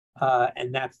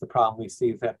 And that's the problem we see,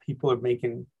 is that people are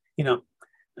making, I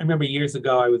remember years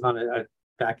ago, I was on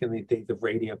back in the days of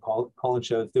radio call-in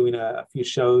shows, doing a few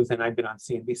shows, and I've been on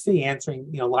CNBC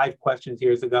answering, live questions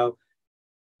years ago.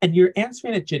 And you're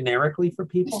answering it generically for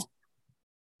people.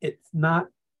 It's not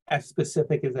as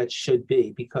specific as it should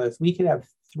be, because we could have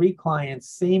 3 clients,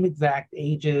 same exact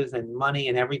ages and money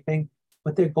and everything,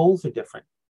 but their goals are different.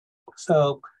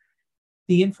 So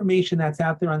the information that's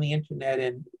out there on the internet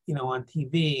and, on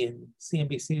TV and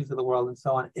CNBCs of the world and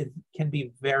so on, it can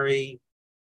be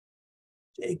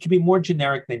more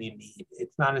generic than you need.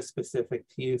 It's not as specific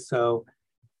to you. So,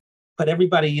 but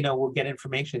everybody, will get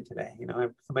information today.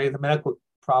 If somebody has a medical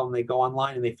problem, they go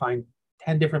online and they find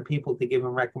 10 different people to give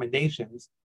them recommendations.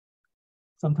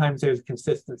 Sometimes there's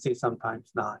consistency,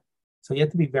 sometimes not. So you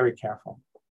have to be very careful.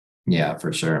 Yeah,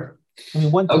 for sure. I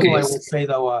mean, one tool I would say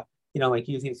though, like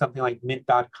using something like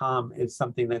mint.com is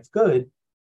something that's good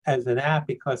as an app,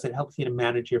 because it helps you to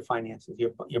manage your finances,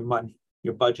 your money,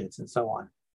 your budgets, and so on.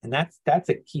 And that's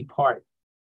a key part,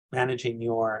 managing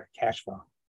your cash flow.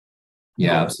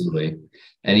 Yeah, absolutely.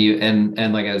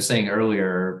 And like I was saying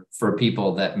earlier, for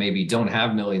people that maybe don't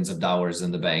have millions of dollars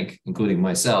in the bank, including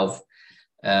myself,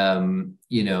 the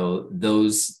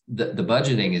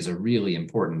budgeting is a really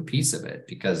important piece of it,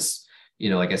 because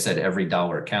like I said, every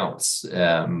dollar counts,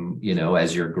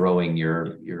 as you're growing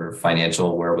your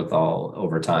financial wherewithal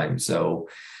over time. So,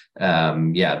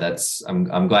 I'm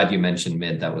glad you mentioned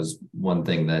Mint. That was one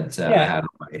thing that I had on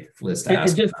my list to ask.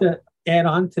 And just to add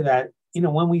on to that,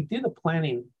 when we do the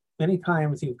planning, many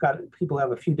times you've got people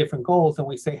have a few different goals, and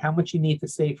we say how much you need to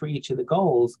save for each of the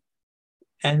goals.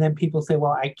 And then people say,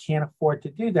 well, I can't afford to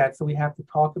do that. So we have to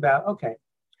talk about, okay,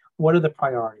 what are the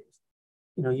priorities?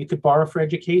 You could borrow for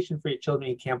education for your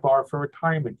children. You can't borrow for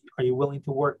retirement. Are you willing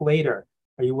to work later?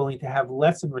 Are you willing to have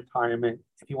less in retirement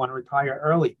if you want to retire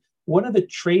early? What are the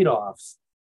trade-offs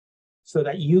so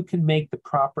that you can make the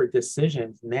proper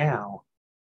decisions now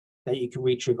that you can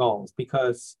reach your goals?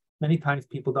 Because many times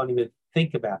people don't even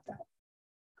think about that.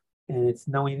 And it's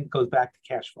knowing, it goes back to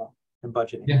cash flow and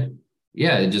budgeting. Yeah.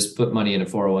 Yeah. And just put money in a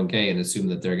 401k and assume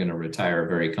that they're going to retire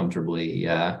very comfortably,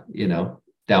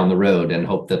 down the road, and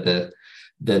hope that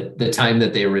the time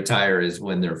that they retire is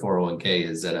when their 401k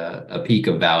is at a peak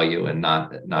of value and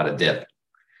not a dip.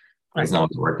 Right. It's not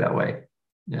always worked that way.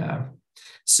 Yeah.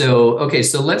 So, okay.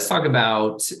 So let's talk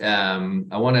about,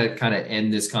 I want to kind of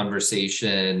end this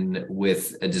conversation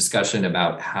with a discussion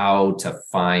about how to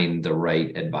find the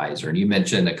right advisor. And you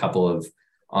mentioned a couple of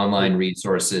online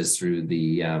resources through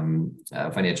the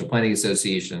Financial Planning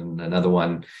Association, another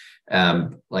one.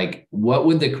 Like what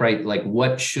would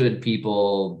what should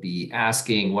people be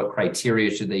asking? What criteria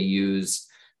should they use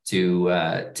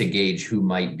to gauge who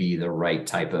might be the right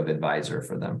type of advisor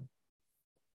for them?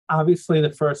 Obviously,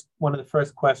 one of the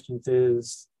first questions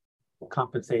is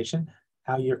compensation,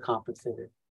 how you're compensated.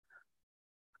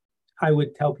 I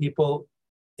would tell people,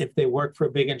 if they work for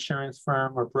a big insurance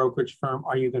firm or brokerage firm,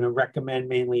 are you going to recommend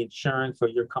mainly insurance or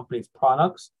your company's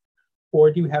products?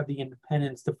 Or do you have the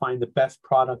independence to find the best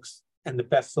products and the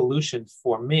best solutions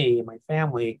for me and my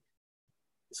family?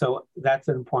 So that's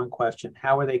an important question.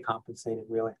 How are they compensated,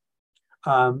 really?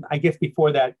 I guess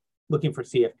before that, looking for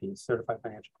CFPs, certified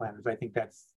financial planners. I think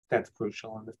that's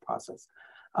crucial in this process.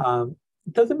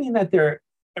 It doesn't mean that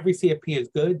every CFP is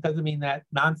good. Doesn't mean that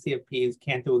non-CFPs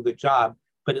can't do a good job,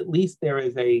 but at least there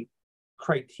is a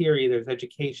criteria. There's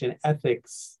education,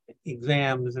 ethics,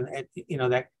 exams, and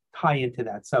that tie into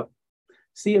that. So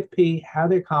CFP, how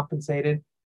they're compensated,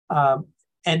 and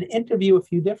interview a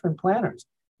few different planners.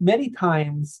 Many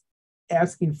times,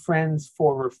 asking friends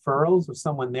for referrals of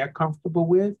someone they're comfortable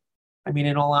with. I mean,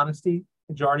 in all honesty,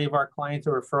 majority of our clients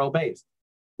are referral based.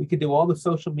 We could do all the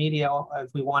social media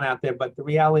as we want out there, but the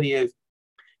reality is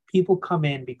people come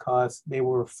in because they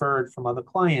were referred from other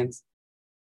clients.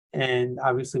 And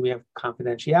obviously we have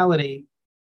confidentiality,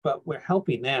 but we're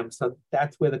helping them. So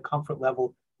that's where the comfort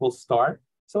level will start.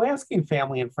 So asking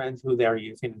family and friends who they're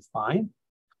using is fine,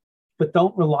 but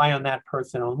don't rely on that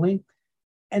person only.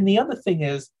 And the other thing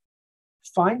is,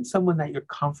 find someone that you're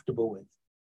comfortable with.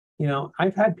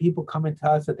 I've had people come into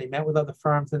us that they met with other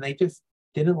firms and they just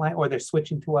didn't like, or they're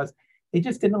switching to us. They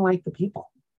just didn't like the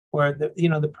people, or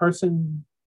the person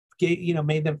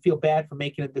made them feel bad for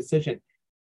making a decision.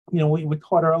 We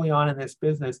taught early on in this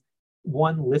business,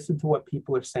 one, listen to what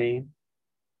people are saying.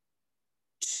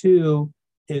 Two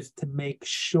is to make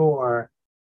sure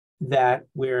that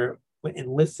in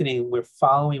listening, we're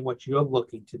following what you're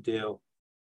looking to do,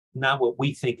 not what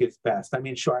we think is best. I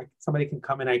mean, sure, somebody can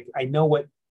come in. I know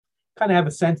kind of have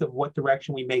a sense of what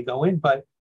direction we may go in, but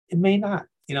it may not,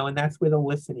 and that's where the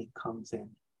listening comes in.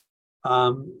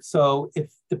 So if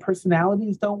the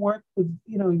personalities don't work with,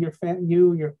 your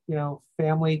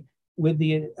family with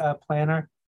the planner,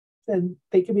 then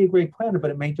they can be a great planner,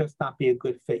 but it may just not be a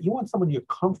good fit. You want someone you're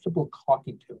comfortable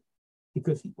talking to,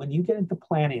 because when you get into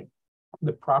planning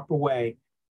the proper way,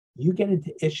 you get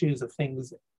into issues of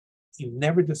things you've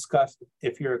never discussed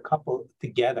if you're a couple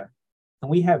together. And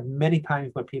we have many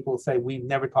times when people say, we've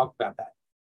never talked about that.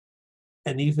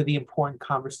 And these are the important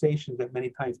conversations that many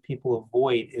times people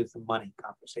avoid, is the money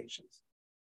conversations.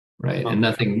 Right. And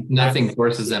nothing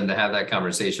forces them to have that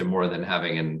conversation more than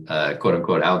having an quote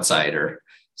unquote outsider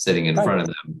sitting in front of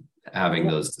them, having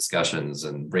those discussions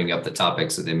and bring up the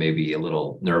topics that they may be a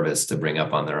little nervous to bring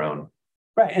up on their own.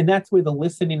 Right. And that's where the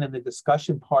listening and the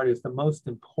discussion part is the most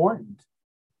important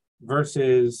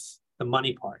versus the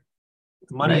money part.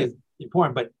 The money is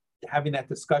important, but having that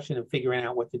discussion and figuring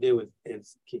out what to do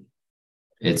is key.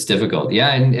 It's difficult.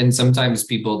 Yeah. And sometimes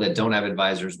people that don't have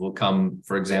advisors will come,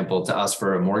 for example, to us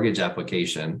for a mortgage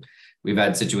application. We've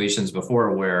had situations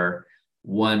before where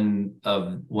one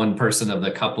person of the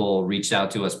couple reached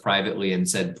out to us privately and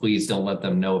said, please don't let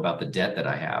them know about the debt that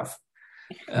I have.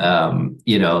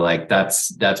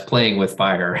 That's playing with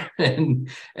fire. and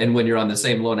when you're on the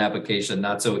same loan application,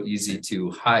 not so easy to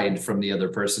hide from the other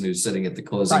person who's sitting at the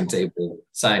closing table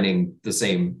signing the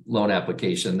same loan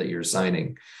application that you're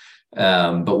signing.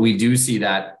 But we do see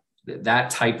that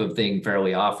type of thing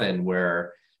fairly often,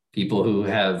 where people who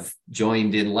have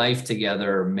joined in life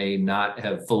together may not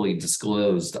have fully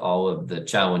disclosed all of the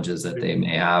challenges that they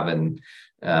may have. And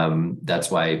that's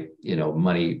why,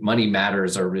 money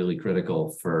matters are really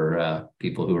critical for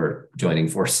people who are joining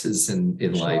forces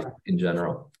in life in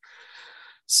general.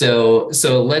 So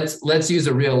let's use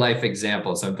a real life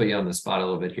example. So I'm putting you on the spot a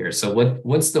little bit here. So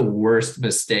what's the worst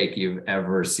mistake you've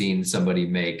ever seen somebody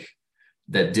make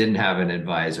that didn't have an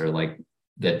advisor, like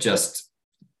that just,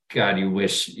 God, you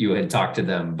wish you had talked to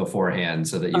them beforehand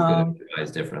so that you could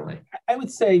advise differently? I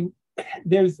would say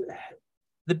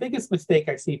the biggest mistake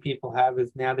I see people have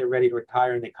is now they're ready to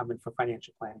retire and they come in for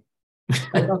financial planning.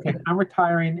 Like, okay, I'm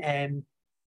retiring and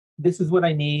this is what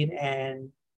I need.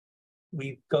 And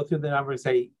we go through the numbers,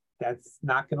 say, that's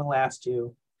not going to last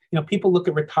you. People look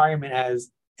at retirement as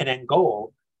an end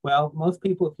goal. Well, most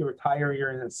people, if you retire, you're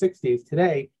in the 60s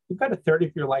today, you've got a third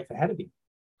of your life ahead of you.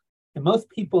 And most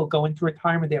people go into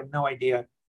retirement, they have no idea.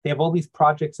 They have all these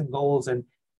projects and goals. And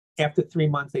after 3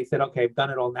 months, they said, okay, I've done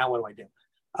it all. Now what do I do?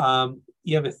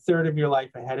 You have a third of your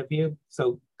life ahead of you.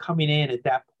 So coming in at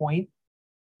that point,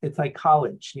 it's like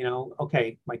college,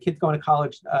 okay, my kid's going to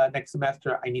college next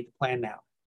semester. I need to plan now.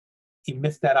 you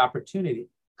miss that opportunity.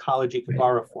 College you can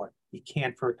borrow for, you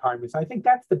can't for retirement. So I think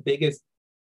that's the biggest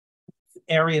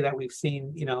area that we've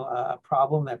seen, a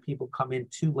problem, that people come in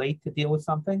too late to deal with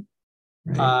something.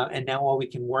 Right. And now all we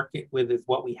can work it with is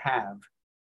what we have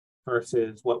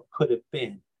versus what could have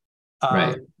been.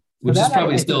 Right. So Which is that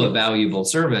probably I still think a valuable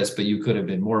service, but you could have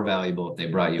been more valuable if they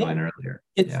brought you in earlier.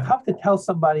 it's Yeah. tough to tell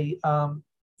somebody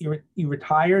you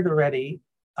retired already,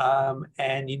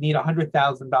 and you need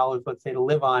 $100,000, let's say, to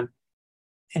live on,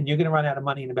 and you're going to run out of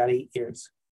money in about 8 years.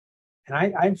 And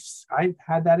I've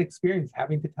had that experience,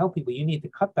 having to tell people you need to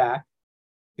cut back,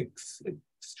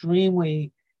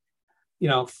 extremely,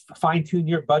 fine tune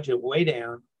your budget way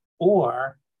down,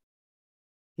 or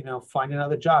find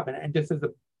another job. And just as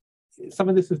some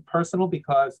of this is personal,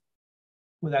 because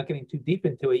without getting too deep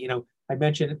into it, I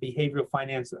mentioned behavioral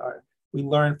finance. We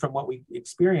learn from what we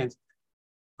experienced.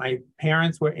 My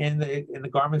parents were in the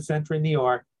garment center in New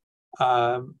York.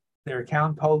 Their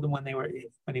accountant told them when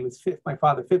he was my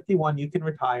father, 51, you can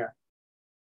retire.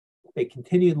 They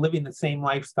continued living the same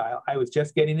lifestyle. I was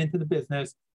just getting into the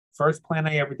business. First plan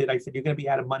I ever did, I said, you're going to be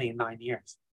out of money in 9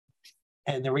 years.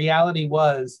 And the reality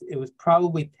was, it was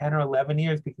probably 10 or 11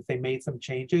 years, because they made some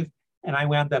changes. And I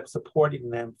wound up supporting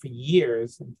them for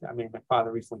years. I mean, my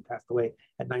father recently passed away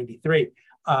at 93.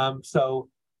 So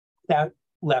that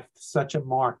left such a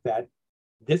mark that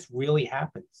this really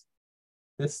happens.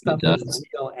 This stuff is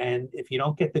real. And if you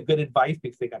don't get the good advice,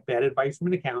 because they got bad advice from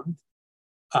an accountant,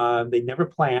 they never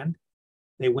planned.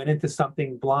 They went into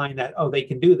something blind that, they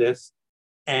can do this.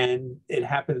 And it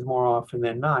happens more often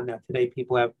than not. Now, today,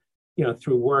 people have,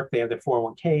 through work, they have their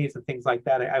 401ks and things like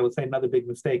that. I would say another big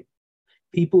mistake.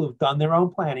 People who've done their own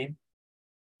planning,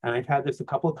 and I've had this a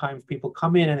couple of times, people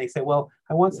come in and they say, well,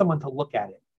 I want someone to look at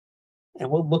it. And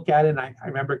we'll look at it. And I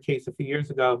remember a case a few years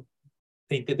ago.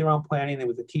 They did their own planning. There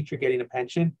was a teacher getting a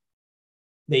pension.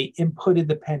 They inputted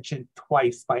the pension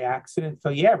twice by accident. So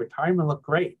retirement looked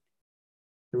great.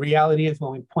 The reality is,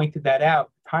 when we pointed that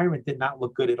out, retirement did not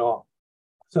look good at all.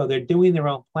 So they're doing their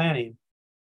own planning.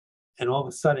 And all of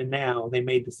a sudden now they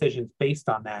made decisions based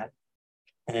on that,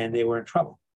 and they were in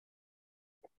trouble.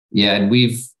 Yeah. And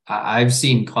I've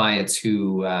seen clients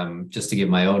who, just to give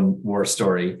my own war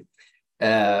story,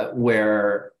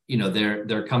 where,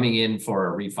 they're coming in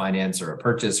for a refinance or a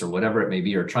purchase or whatever it may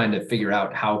be, or trying to figure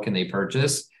out how can they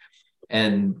purchase.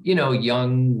 And,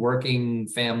 young working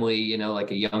family,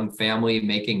 like a young family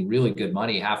making really good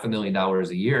money, $500,000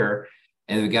 a year,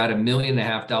 and they've got $1.5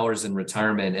 million in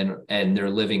retirement, and they're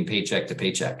living paycheck to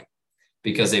paycheck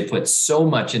because they put so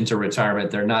much into retirement.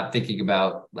 They're not thinking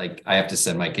about, like, I have to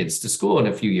send my kids to school in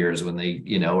a few years when they,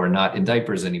 are not in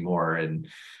diapers anymore. And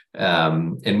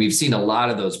we've seen a lot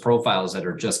of those profiles that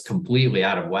are just completely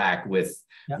out of whack with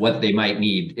what they might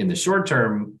need in the short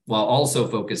term, while also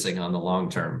focusing on the long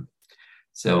term.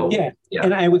 So,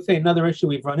 And I would say another issue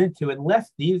we've run into, and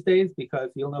less these days, because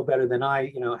you'll know better than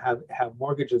I, how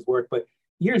mortgages work. But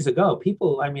years ago,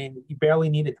 people, you barely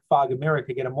needed to fog a mirror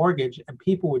to get a mortgage, and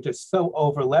people were just so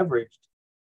over leveraged.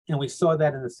 And we saw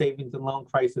that in the savings and loan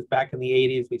crisis back in the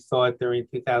 80s. We saw it during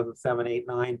 2007, 8,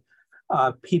 9.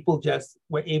 People just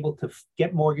were able to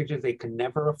get mortgages they could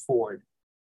never afford.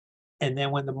 And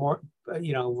then when the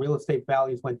real estate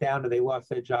values went down and they lost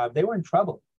their job, they were in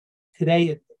trouble. Today,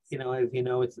 it's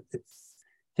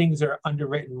things are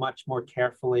underwritten much more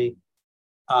carefully,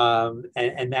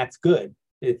 and that's good.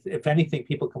 If anything,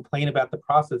 people complain about the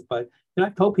process, but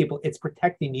I've told people it's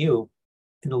protecting you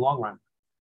in the long run.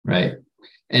 Right.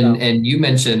 And you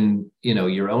mentioned,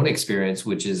 your own experience,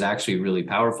 which is actually really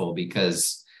powerful,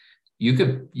 because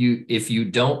if you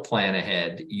don't plan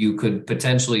ahead, you could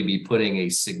potentially be putting a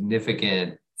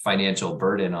significant financial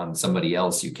burden on somebody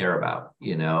else you care about,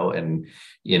 and,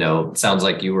 it sounds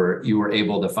like you were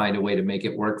able to find a way to make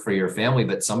it work for your family,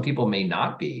 but some people may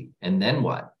not be. And then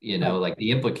what, like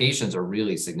the implications are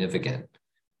really significant.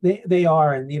 They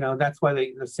are. And, that's why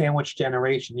the sandwich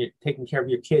generation, you're taking care of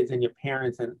your kids and your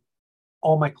parents. And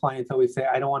all my clients always say,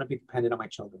 I don't want to be dependent on my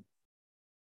children.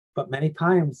 But many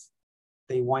times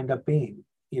they wind up being,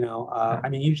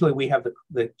 usually we have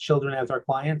the children as our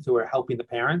clients who are helping the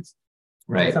parents.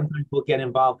 Right. And sometimes we'll get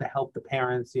involved to help the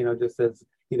parents, just as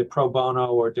either pro bono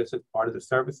or just as part of the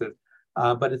services.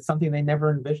 But it's something they never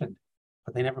envisioned,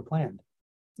 but they never planned.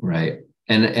 Right.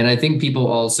 And I think people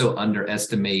also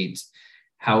underestimate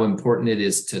how important it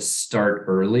is to start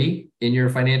early in your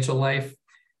financial life,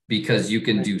 because you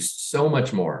can do so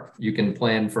much more. You can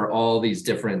plan for all these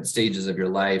different stages of your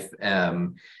life.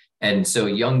 And so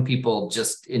young people,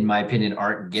 just in my opinion,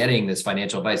 aren't getting this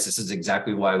financial advice. This is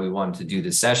exactly why we wanted to do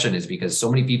this session, is because so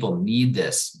many people need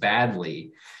this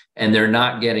badly. and they're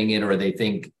not getting it, or they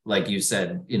think, like you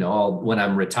said, when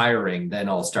I'm retiring, then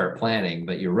I'll start planning.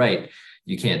 But you're right,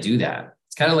 you can't do that.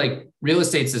 It's kind of like real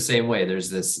estate's the same way. There's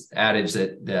this adage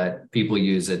that people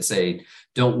use that say,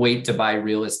 don't wait to buy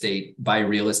real estate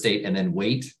and then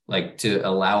wait, like to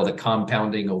allow the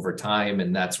compounding over time.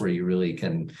 And that's where you really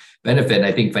can benefit. And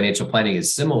I think financial planning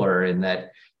is similar in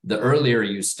that the earlier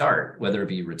you start, whether it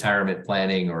be retirement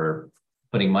planning or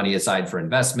putting money aside for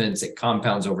investments, it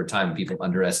compounds over time. People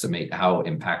underestimate how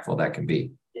impactful that can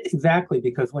be. Exactly,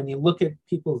 because when you look at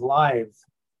people's lives,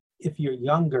 if you're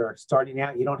younger, starting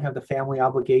out, you don't have the family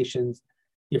obligations.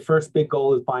 Your first big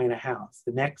goal is buying a house.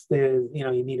 The next is,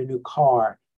 you need a new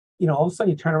car. All of a sudden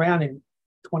you turn around and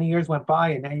 20 years went by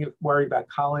and now you're worried about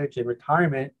college and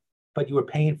retirement, but you were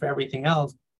paying for everything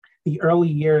else. The early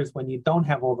years when you don't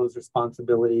have all those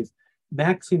responsibilities,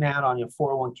 maxing out on your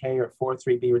 401k or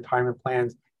 403b retirement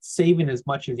plans, saving as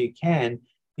much as you can,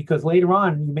 because later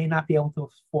on you may not be able to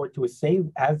afford to save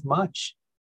as much.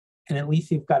 And at least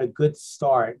you've got a good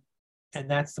start. And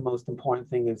that's the most important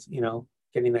thing is,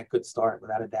 getting that good start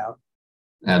without a doubt.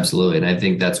 Absolutely. And I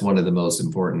think that's one of the most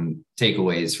important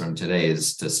takeaways from today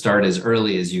is to start as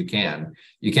early as you can.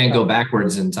 You can't go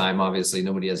backwards in time. Obviously,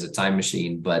 nobody has a time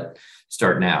machine, but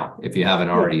start now. If you haven't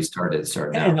already started,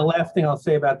 start now. And the last thing I'll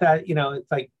say about that,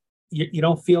 it's like you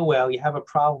don't feel well, you have a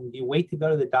problem. Do you wait to go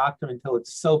to the doctor until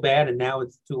it's so bad and now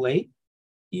it's too late?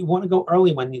 You want to go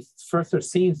early when you first are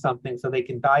seeing something so they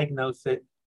can diagnose it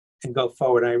and go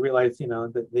forward. And I realize,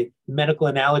 that the medical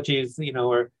analogies,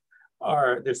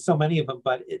 are there's so many of them,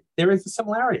 but there is a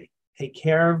similarity. Take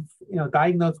care of,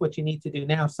 diagnose what you need to do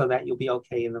now so that you'll be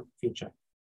okay in the future.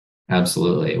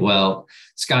 Absolutely. Well,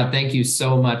 Scott, thank you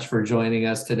so much for joining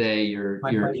us today. Your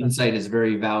pleasure. Insight is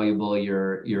very valuable.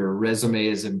 Your resume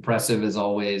is impressive as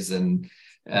always. And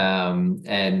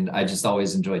I just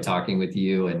always enjoy talking with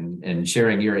you and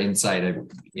sharing your insight.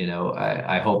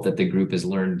 I hope that the group has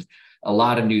learned a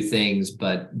lot of new things,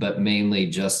 but mainly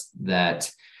just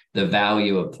that the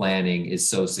value of planning is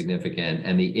so significant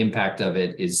and the impact of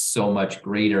it is so much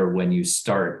greater when you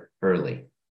start early.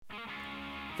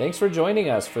 Thanks for joining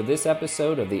us for this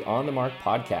episode of the On the Mark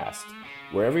podcast.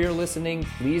 Wherever you're listening,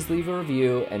 please leave a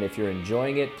review, and if you're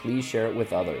enjoying it, please share it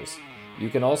with others. You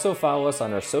can also follow us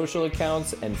on our social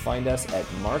accounts and find us at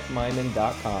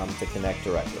markmyman.com to connect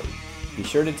directly. Be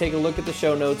sure to take a look at the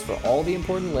show notes for all the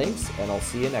important links, and I'll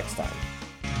see you next time.